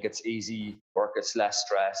to think, it's easy work, it's less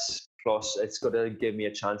stress. Plus it's going to give me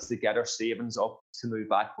a chance to get our savings up to move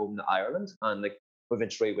back home to Ireland. And like within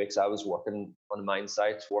 3 weeks, I was working on the mine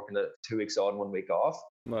site, working at 2 weeks on, 1 week off.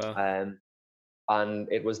 Wow. And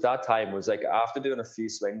it was that time, was like after doing a few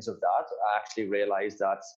swings of that, I actually realized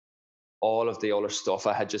that all of the other stuff,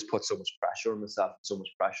 I had just put so much pressure on myself, so much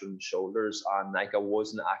pressure on my shoulders, and like I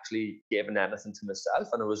wasn't actually giving anything to myself,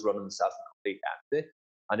 and I was running myself completely empty,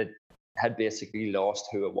 and it had basically lost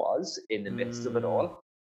who it was in the midst of it all.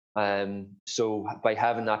 So by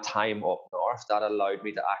having that time up north, that allowed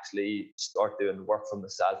me to actually start doing work for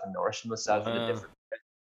myself and nourishing myself in a different way.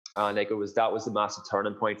 And like that was the massive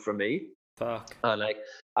turning point for me. Fuck. And like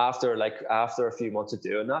after a few months of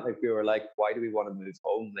doing that, like we were like, why do we want to move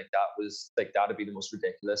home? Like that'd be the most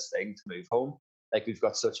ridiculous thing to move home. Like we've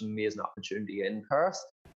got such an amazing opportunity in Perth.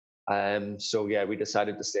 So yeah, we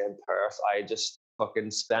decided to stay in Perth. I just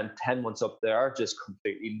fucking spent 10 months up there, just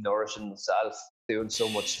completely nourishing myself, doing so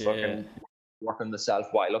much fucking work on myself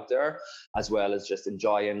while up there, as well as just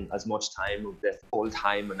enjoying as much time of the full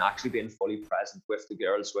time and actually being fully present with the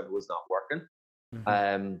girls when it was not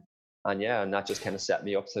working. and that just kind of set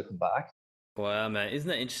me up to come back. Wow, man, isn't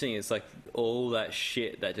that interesting? It's like all that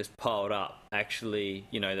shit that just piled up. Actually,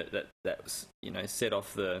 that was, set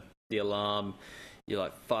off the alarm. You're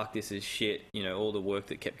like, fuck, this is shit. All the work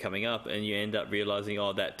that kept coming up, and you end up realizing,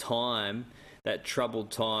 that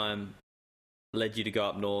troubled time, led you to go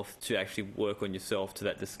up north to actually work on yourself to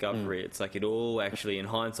that discovery. It's like it all actually, in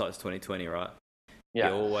hindsight's 2020, right? Yeah.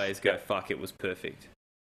 You always go, fuck, it was perfect.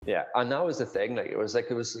 Yeah, and that was the thing. There was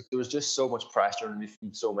just so much pressure on me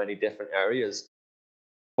from so many different areas,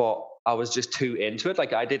 but I was just too into it.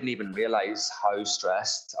 Like, I didn't even realize how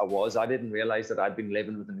stressed I was. I didn't realize that I'd been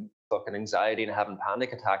living with fucking anxiety and having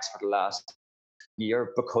panic attacks for the last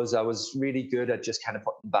year, because I was really good at just kind of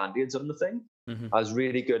putting band-aids on the thing. I was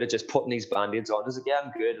really good at just putting these band-aids on. I was like, yeah,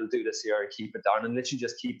 I'm good, I'll do this here, keep it down, and literally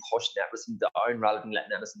just keep pushing everything down rather than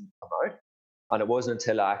letting anything come out. And it wasn't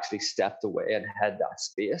until I actually stepped away and had that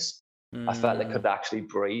space, I felt like I could actually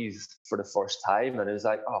breathe for the first time. And it was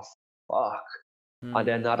like, oh, fuck. And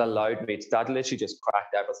then that literally just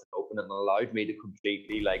cracked everything open and allowed me to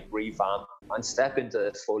completely like revamp and step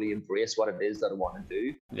into fully embrace what it is that I want to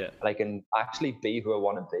do. Yeah. Like, and actually be who I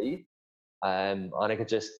want to be. And it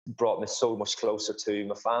just brought me so much closer to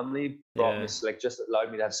my family, just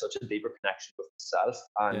allowed me to have such a deeper connection with myself.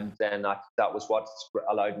 And then that was what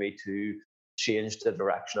allowed me to change the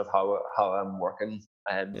direction of how I'm working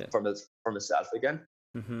for myself again.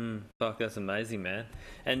 Fuck, that's amazing, man.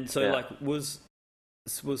 And so was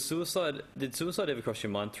suicide, did suicide ever cross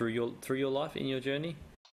your mind through your life, in your journey?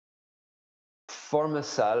 For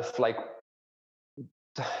myself, like,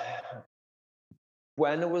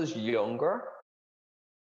 when I was younger,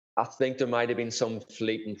 I think there might have been some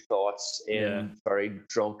fleeting thoughts in very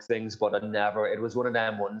drunk things, but it was one of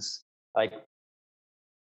them ones, like,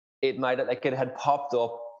 it had popped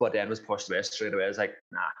up, but then was pushed away straight away. I was like,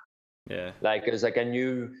 nah. Yeah. Like, it was like, I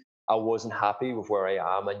knew I wasn't happy with where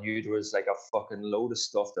I am. I knew there was like a fucking load of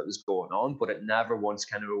stuff that was going on, but it never once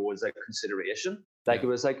kind of was like consideration. Like, it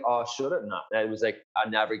was like, oh, should it not? And it was like, I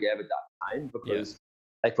never gave it that time, because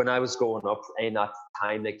like when I was growing up in that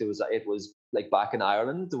time, like it was like back in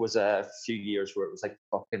Ireland, there was a few years where it was like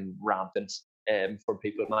fucking rampant for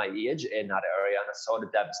people my age in that area. And I saw the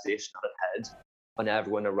devastation that it had on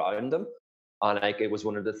everyone around them. And like, it was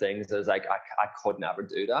one of the things that was like, I could never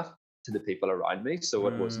do that to the people around me. So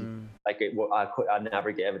it wasn't like I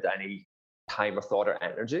never gave it any time or thought or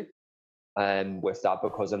energy with that,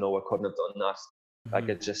 because I know I couldn't have done that. Like,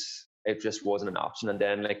 it just wasn't an option. And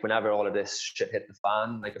then like whenever all of this shit hit the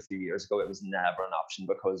fan, like a few years ago, it was never an option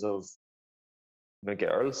because of my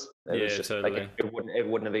girls. It was just totally. like it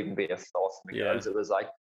wouldn't have even been a thought for my girls. It was like,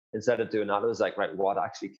 instead of doing that, it was like, right, what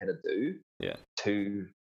actually can I do to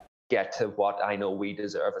get to what I know we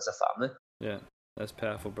deserve as a family? Yeah, that's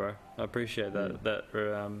powerful, bro. I appreciate that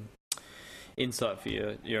insight for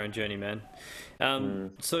your own journey, man.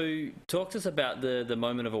 So talk to us about the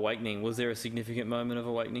moment of awakening. Was there a significant moment of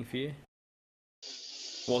awakening for you?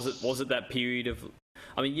 Was it that period of,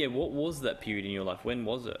 what was that period in your life? When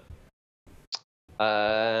was it?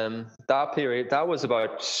 That period, that was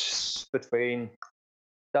about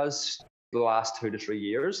that was the last 2 to 3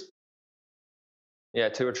 years. Yeah,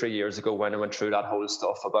 2 or 3 years ago, when I went through that whole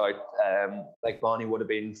stuff about, like, Bonnie would have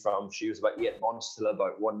been she was about 8 months till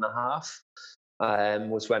about 1.5,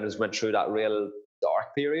 was when I went through that real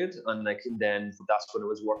dark period. And like, then that's when I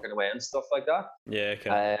was working away and stuff like that. Yeah, okay.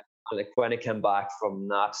 And like, when I came back from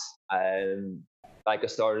that, like, I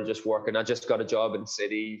started just working. I just got a job in the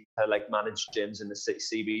city to like manage gyms in the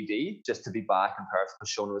CBD, just to be back in Perth,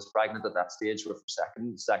 because Shona was pregnant at that stage with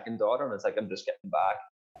her second daughter. And it's like, I'm just getting back.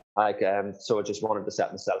 Like, so I just wanted to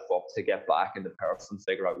set myself up to get back into Perth and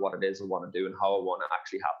figure out what it is I want to do and how I want to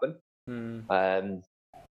actually happen.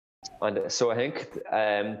 And so I think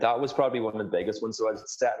that was probably one of the biggest ones. So I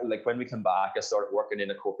like, when we came back, I started working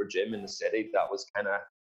in a corporate gym in the city. That was kind of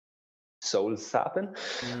soul sapping.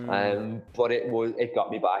 But it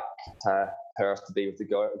got me back to Perth to be with the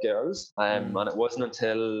girls. And it wasn't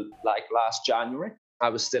until like last January, I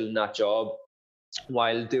was still in that job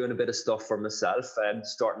while doing a bit of stuff for myself and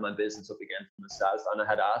starting my business up again for myself. And I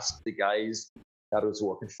had asked the guys that I was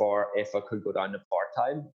working for if I could go down to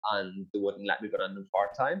part-time, and they wouldn't let me go down to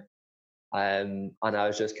part-time. And I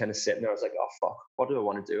was just kind of sitting there. I was like, oh, fuck, what do I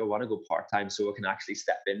want to do? I want to go part-time so I can actually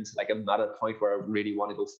step into, like, I'm at a point where I really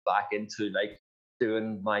want to go back into like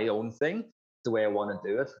doing my own thing the way I want to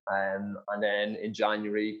do it. And then in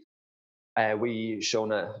January,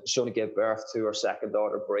 Shona gave birth to her second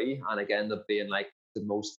daughter, Brie, and again, they've been like the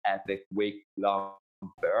most epic week-long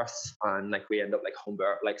birth, and like we end up like home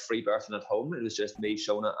birth, like free birthing at home. It was just me,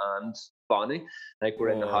 Shona, and Bonnie. Like we're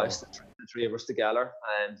in the house, the three of us together,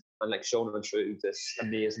 and like Shona went through this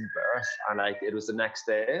amazing birth, and like it was the next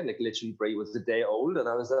day, like literally Brie was the day old, and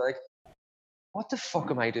I was like, what the fuck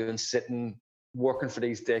am I doing sitting working for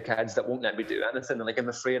these dickheads that won't let me do anything? And like I'm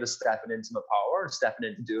afraid of stepping into my power and stepping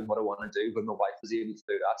into doing what I want to do, but my wife was able to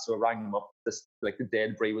do that. So I rang them up this like the day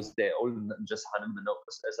Brie was the day old, and just handed them a note.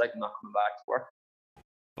 It's like, I'm not coming back to work.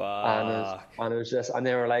 And it was just, and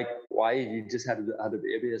they were like, why? You just had a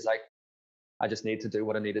baby. It's like, I just need to do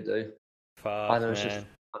what I need to do. And it was just,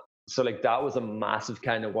 so like that was a massive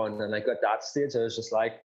kind of one. And like at that stage, I was just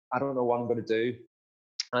like, I don't know what I'm going to do.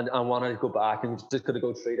 And I want to go back and just going to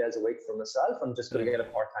go 3 days a week for myself. I'm just going to get a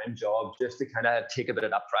part-time job just to kind of take a bit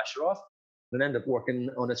of that pressure off. And end up working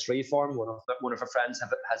on a tree farm. One of our friends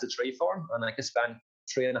has a tree farm, and I could spend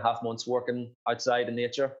 3.5 months working outside in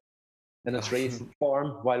nature in a tree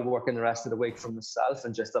farm while working the rest of the week for myself.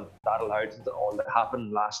 And just that allowed all that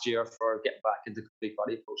happened last year for getting back into complete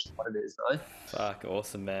body post what it is now. Fuck,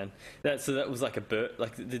 awesome, man. So that was like a birth.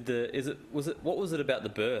 Like, what was it about the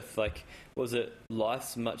birth? Like, was it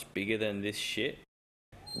life's much bigger than this shit?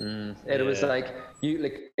 It was like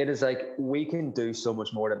it is like we can do so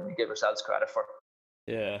much more than we give ourselves credit for.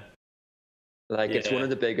 Yeah. Like it's one of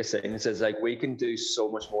the biggest things is like we can do so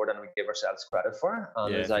much more than we give ourselves credit for.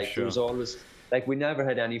 And it's like there was always like we never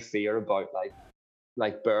had any fear about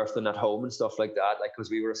like birthing at home and stuff like that. Like because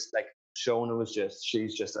we were like Shona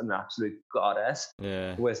she's just an absolute goddess.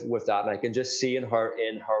 Yeah. With that, like, and just seeing her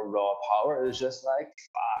in her raw power, it was just like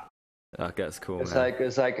fuck. Oh, that's cool. It's like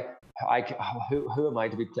who am I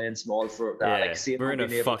to be playing small for that? Yeah, like seeing we're in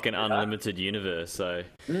a fucking unlimited universe, so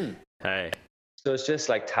hey. So it's just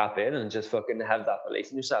like tap in and just fucking have that belief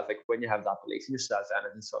in yourself. Like when you have that belief in yourself,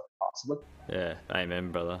 anything's fucking possible. Yeah,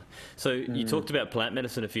 amen, brother. So you talked about plant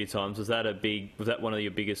medicine a few times. Was that one of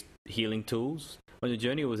your biggest healing tools on your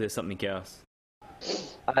journey, or was there something else?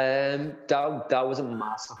 That was a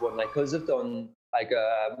massive one. Like because I've done like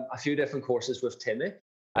a few different courses with Timmy.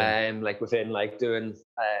 Like within like doing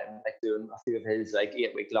a few of his like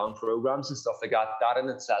 8-week long programs and stuff like that. That in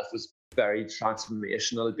itself was very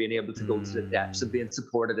transformational. Being able to go to the depths of being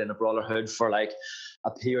supported in a brotherhood for like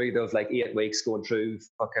a period of like 8 weeks, going through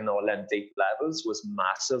fucking all them deep levels was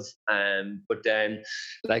massive. But then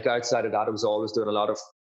like outside of that, I was always doing a lot of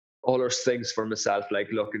all those things for myself, like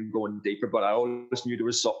looking, going deeper. But I always knew there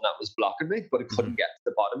was something that was blocking me, but I couldn't get to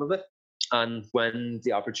the bottom of it. And when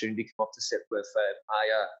the opportunity came up to sit with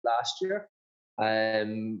Aya last year,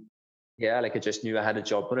 like I just knew I had a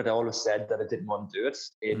job on it. I always said that I didn't want to do it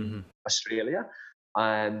in Australia.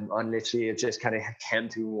 And literally it just kind of came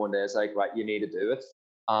to me one day. It's like, right, you need to do it.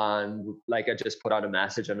 And like I just put out a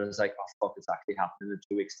message and it was like, oh fuck, it's actually happening in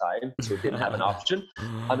 2 weeks' time. So I didn't have an option.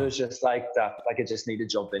 And it was just like that, like I just needed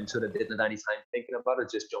to jump into it. I didn't have any time thinking about it,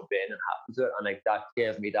 just jump in and happen to it. And like that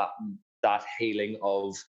gave me that healing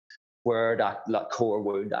of where that core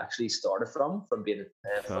wound actually started from being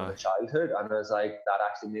from a childhood. And I was like, that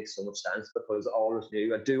actually makes so much sense, because I always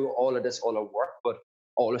knew I'd do all of this, all of work, but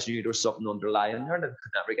always knew there was something underlying there that I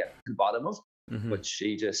could never get to the bottom of. But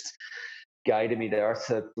she just guided me there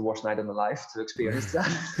to the worst night of my life to experience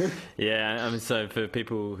that. Yeah, I mean, so for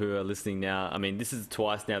people who are listening now, I mean, this is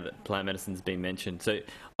twice now that plant medicine's been mentioned. So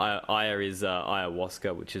Aya is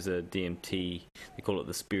ayahuasca, which is a DMT. They call it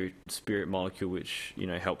the spirit molecule, which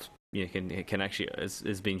helps. Can actually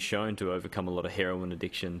has been shown to overcome a lot of heroin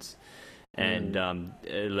addictions, and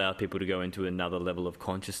allow people to go into another level of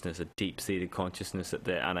consciousness, a deep-seated consciousness that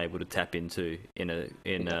they're unable to tap into in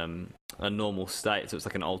a normal state. So it's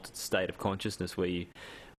like an altered state of consciousness where it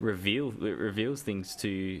reveals things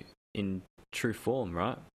to in true form,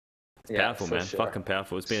 right? It's powerful, man. Sure. Fucking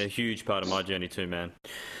powerful. It's been a huge part of my journey too, man.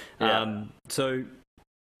 Yeah. So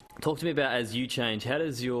talk to me about, as you change, how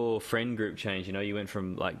does your friend group change? You went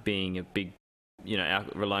from like being a big,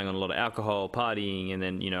 relying on a lot of alcohol, partying, and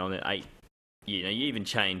then, on the 8, you even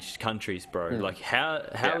changed countries, bro. Like how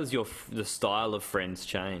has the style of friends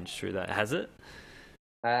changed through that? Has it?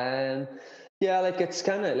 Like it's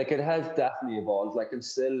kind of like, it has definitely evolved. Like I'm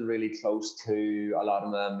still really close to a lot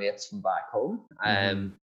of my mates from back home.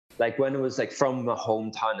 Like when it was like from my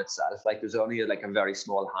hometown itself, like there's only like a very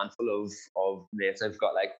small handful of mates. I've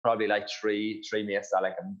got like probably like three mates that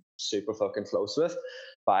like I'm super fucking close with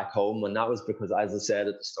back home. And that was because, as I said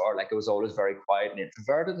at the start, like it was always very quiet and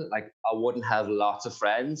introverted. Like I wouldn't have lots of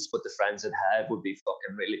friends, but the friends I'd have would be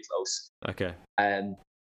fucking really close. Okay.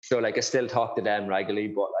 So like I still talk to them regularly,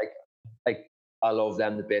 but like I love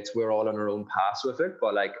them the bits. We're all on our own paths with it,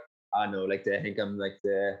 but like I know like they think I'm like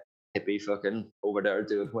the hippie fucking over there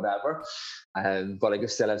doing whatever. But like I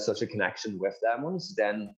still have such a connection with them ones.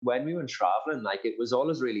 Then when we went traveling, like it was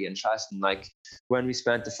always really interesting. Like when we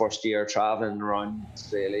spent the first year traveling around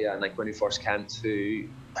Australia, and like when we first came to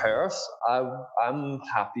Perth, I'm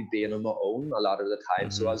happy being on my own a lot of the time.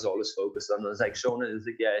 So I was always focused on. I was like, Shona is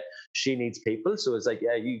like, yeah, she needs people. So it's like,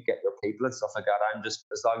 yeah, you get your people and stuff like that. I'm just,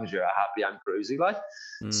 as long as you're happy, I'm cruisy like.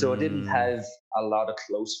 So I didn't have a lot of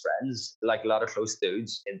close friends, like a lot of close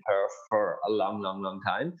dudes in Perth for a long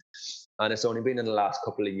time. And it's only been in the last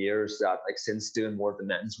couple of years that, like, since doing more of the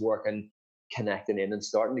men's work and connecting in and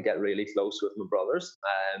starting to get really close with my brothers,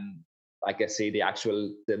 I can see the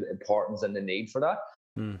importance and the need for that.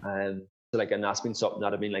 So like, and that's been something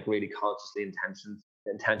that I've been like really consciously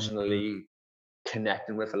intentionally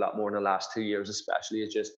connecting with a lot more in the last 2 years, especially,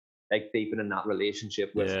 is just like deepening that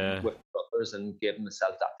relationship with brothers and giving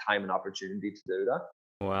myself that time and opportunity to do that.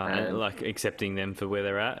 Wow. And like accepting them for where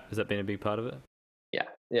they're at, has that been a big part of it?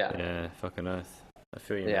 Yeah, fucking oath. I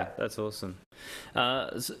feel you. Yeah, man. That's awesome.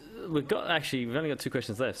 So we've only got 2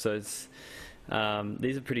 questions left, so it's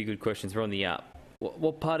these are pretty good questions. We're on the up.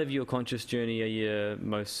 What part of your conscious journey are you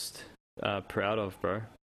most proud of, bro?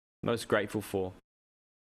 Most grateful for?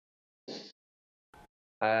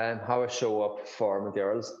 How I show up for my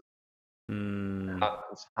girls.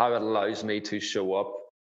 How it allows me to show up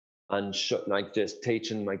and like just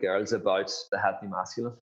teaching my girls about the healthy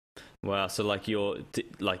masculine. Wow, so like you're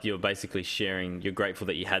basically sharing. You're grateful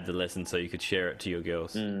that you had the lesson so you could share it to your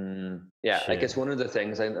girls. Yeah, shit. Like it's one of the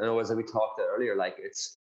things I know, as we talked earlier. Like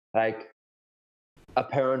it's like a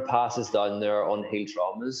parent passes down their unhealed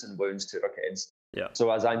traumas and wounds to their kids. Yeah. So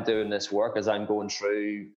as I'm doing this work, as I'm going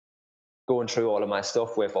through all of my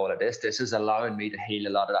stuff with all of this is allowing me to heal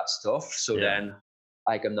a lot of that stuff. So then,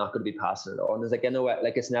 like, I'm not going to be passing it on. It's like, I know,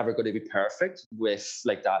 like, it's never going to be perfect with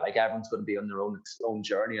like that. Like, everyone's going to be on their own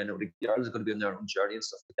journey. I know the girls are going to be on their own journey and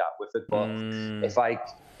stuff like that with it. But if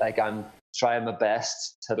I'm trying my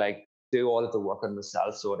best to like do all of the work on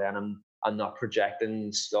myself, so then I'm not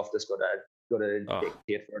projecting stuff that's going to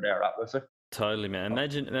dictate where they're at with it. Totally, man.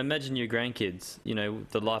 Imagine your grandkids. You know,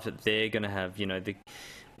 the life that they're going to have. You know,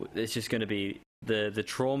 it's just going to be the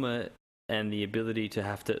trauma and the ability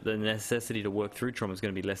to the necessity to work through trauma is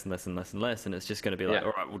going to be less and less and less and less, and it's just going to be like,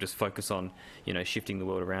 all right, we'll just focus on, you know, shifting the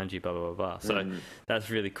world around you, blah blah blah blah. So that's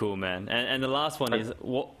really cool, man. And the last one is,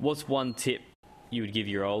 what's one tip you would give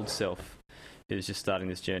your old self who's just starting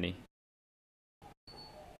this journey?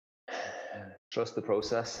 Trust the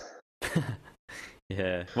process.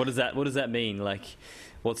 Yeah. What does that mean? Like,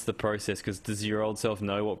 what's the process? Because does your old self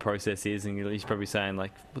know what process is? And he's probably saying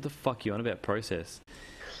like, what the fuck are you on about process?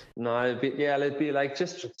 No, it'd be like,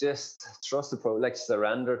 just trust the process, like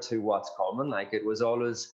surrender to what's coming. Like, it was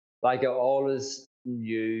always, like, I always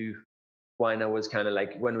knew when I was kind of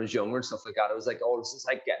like, when I was younger and stuff like that, I was like always just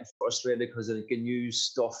like getting frustrated because like I knew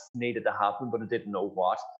stuff needed to happen, but I didn't know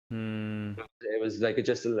what. It was like,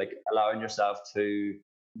 just like allowing yourself to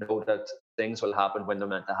know that things will happen when they're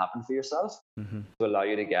meant to happen for yourself, to allow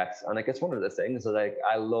you to get. And like, it's one of the things that, like,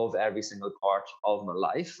 I love every single part of my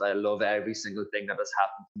life. I love every single thing that has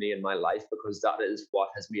happened to me in my life, because that is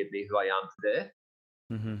what has made me who I am today.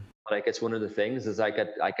 Like, it's one of the things is I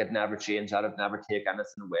could never change that. I'd never take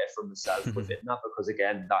anything away from myself within that, because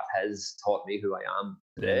again, that has taught me who I am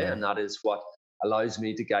today, and that is what allows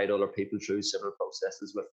me to guide other people through similar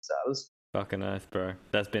processes with themselves. Fucking earth, bro.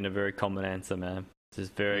 That's been a very common answer, man.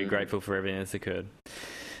 Just very grateful for everything that's occurred.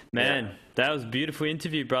 Man, that was a beautiful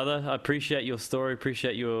interview, brother. I appreciate your story,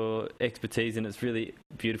 appreciate your expertise, and it's really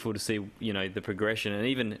beautiful to see, you know, the progression and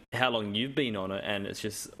even how long you've been on it, and it's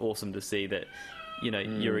just awesome to see that, you know,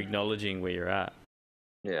 you're acknowledging where you're at.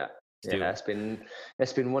 Yeah. It's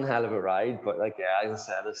been one hell of a ride, but like, as I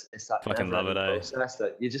said, it's that fucking love it, process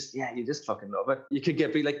that you just fucking love it. You could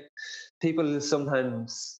be like, people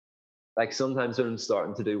sometimes when I'm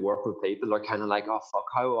starting to do work with people, are kind of like, oh fuck,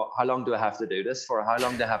 how long do I have to do this for? How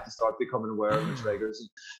long do I have to start becoming aware of the triggers and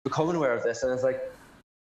becoming aware of this? And it's like,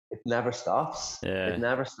 it never stops. It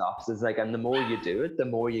never stops. It's like, and the more you do it, the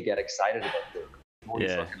more you get excited about doing it. The more you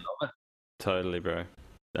fucking love it. Totally, bro.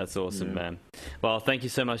 That's awesome, man. Well, thank you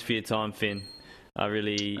so much for your time, Finn.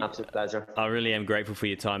 Absolute pleasure. I really am grateful for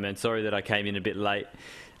your time, man. Sorry that I came in a bit late.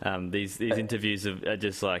 These interviews are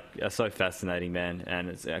just like, are so fascinating, man,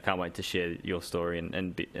 and I can't wait to share your story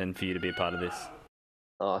and for you to be a part of this.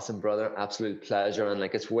 Awesome, brother. Absolute pleasure. And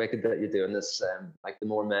like, it's wicked that you're doing this. Like, the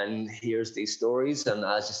more men hears these stories, and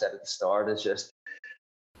as you said at the start, it's just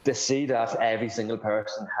to see that every single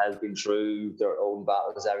person has been through their own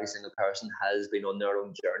battles, every single person has been on their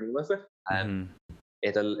own journey with it.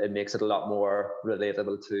 It makes it a lot more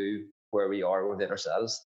relatable to where we are within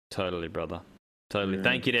ourselves. Totally, brother. Totally.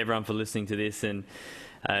 Thank you to everyone for listening to this. And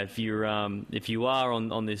if you are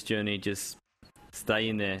on this journey, just stay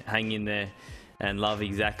in there, hang in there, and love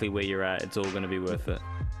exactly where you're at. It's all going to be worth it.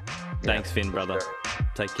 Thanks, Finn, brother. Sure.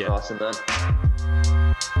 Take care. Awesome, man.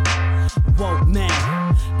 Woke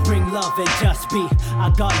man, bring love and just be.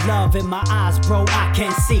 I got love in my eyes, bro, I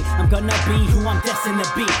can see. I'm gonna be who I'm destined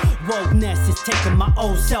to be. Wokeness is taking my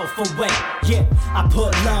old self away. Yeah, I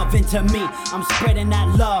put love into me. I'm spreading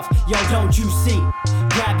that love, yo, don't you see?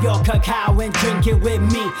 Grab your cacao and drink it with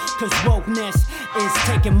me. Cause wokeness is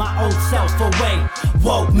taking my old self away.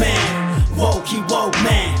 Woke man, wokey woke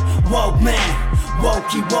man, woke man,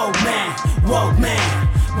 wokey woke man, woke man,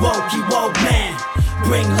 wokey woke man.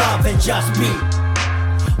 Bring love and just be.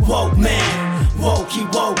 Woke man,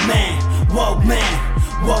 wokey woke man, woke man,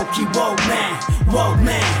 wokey woke man, woke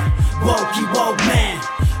man, wokey woke man.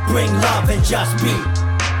 Bring love and just be.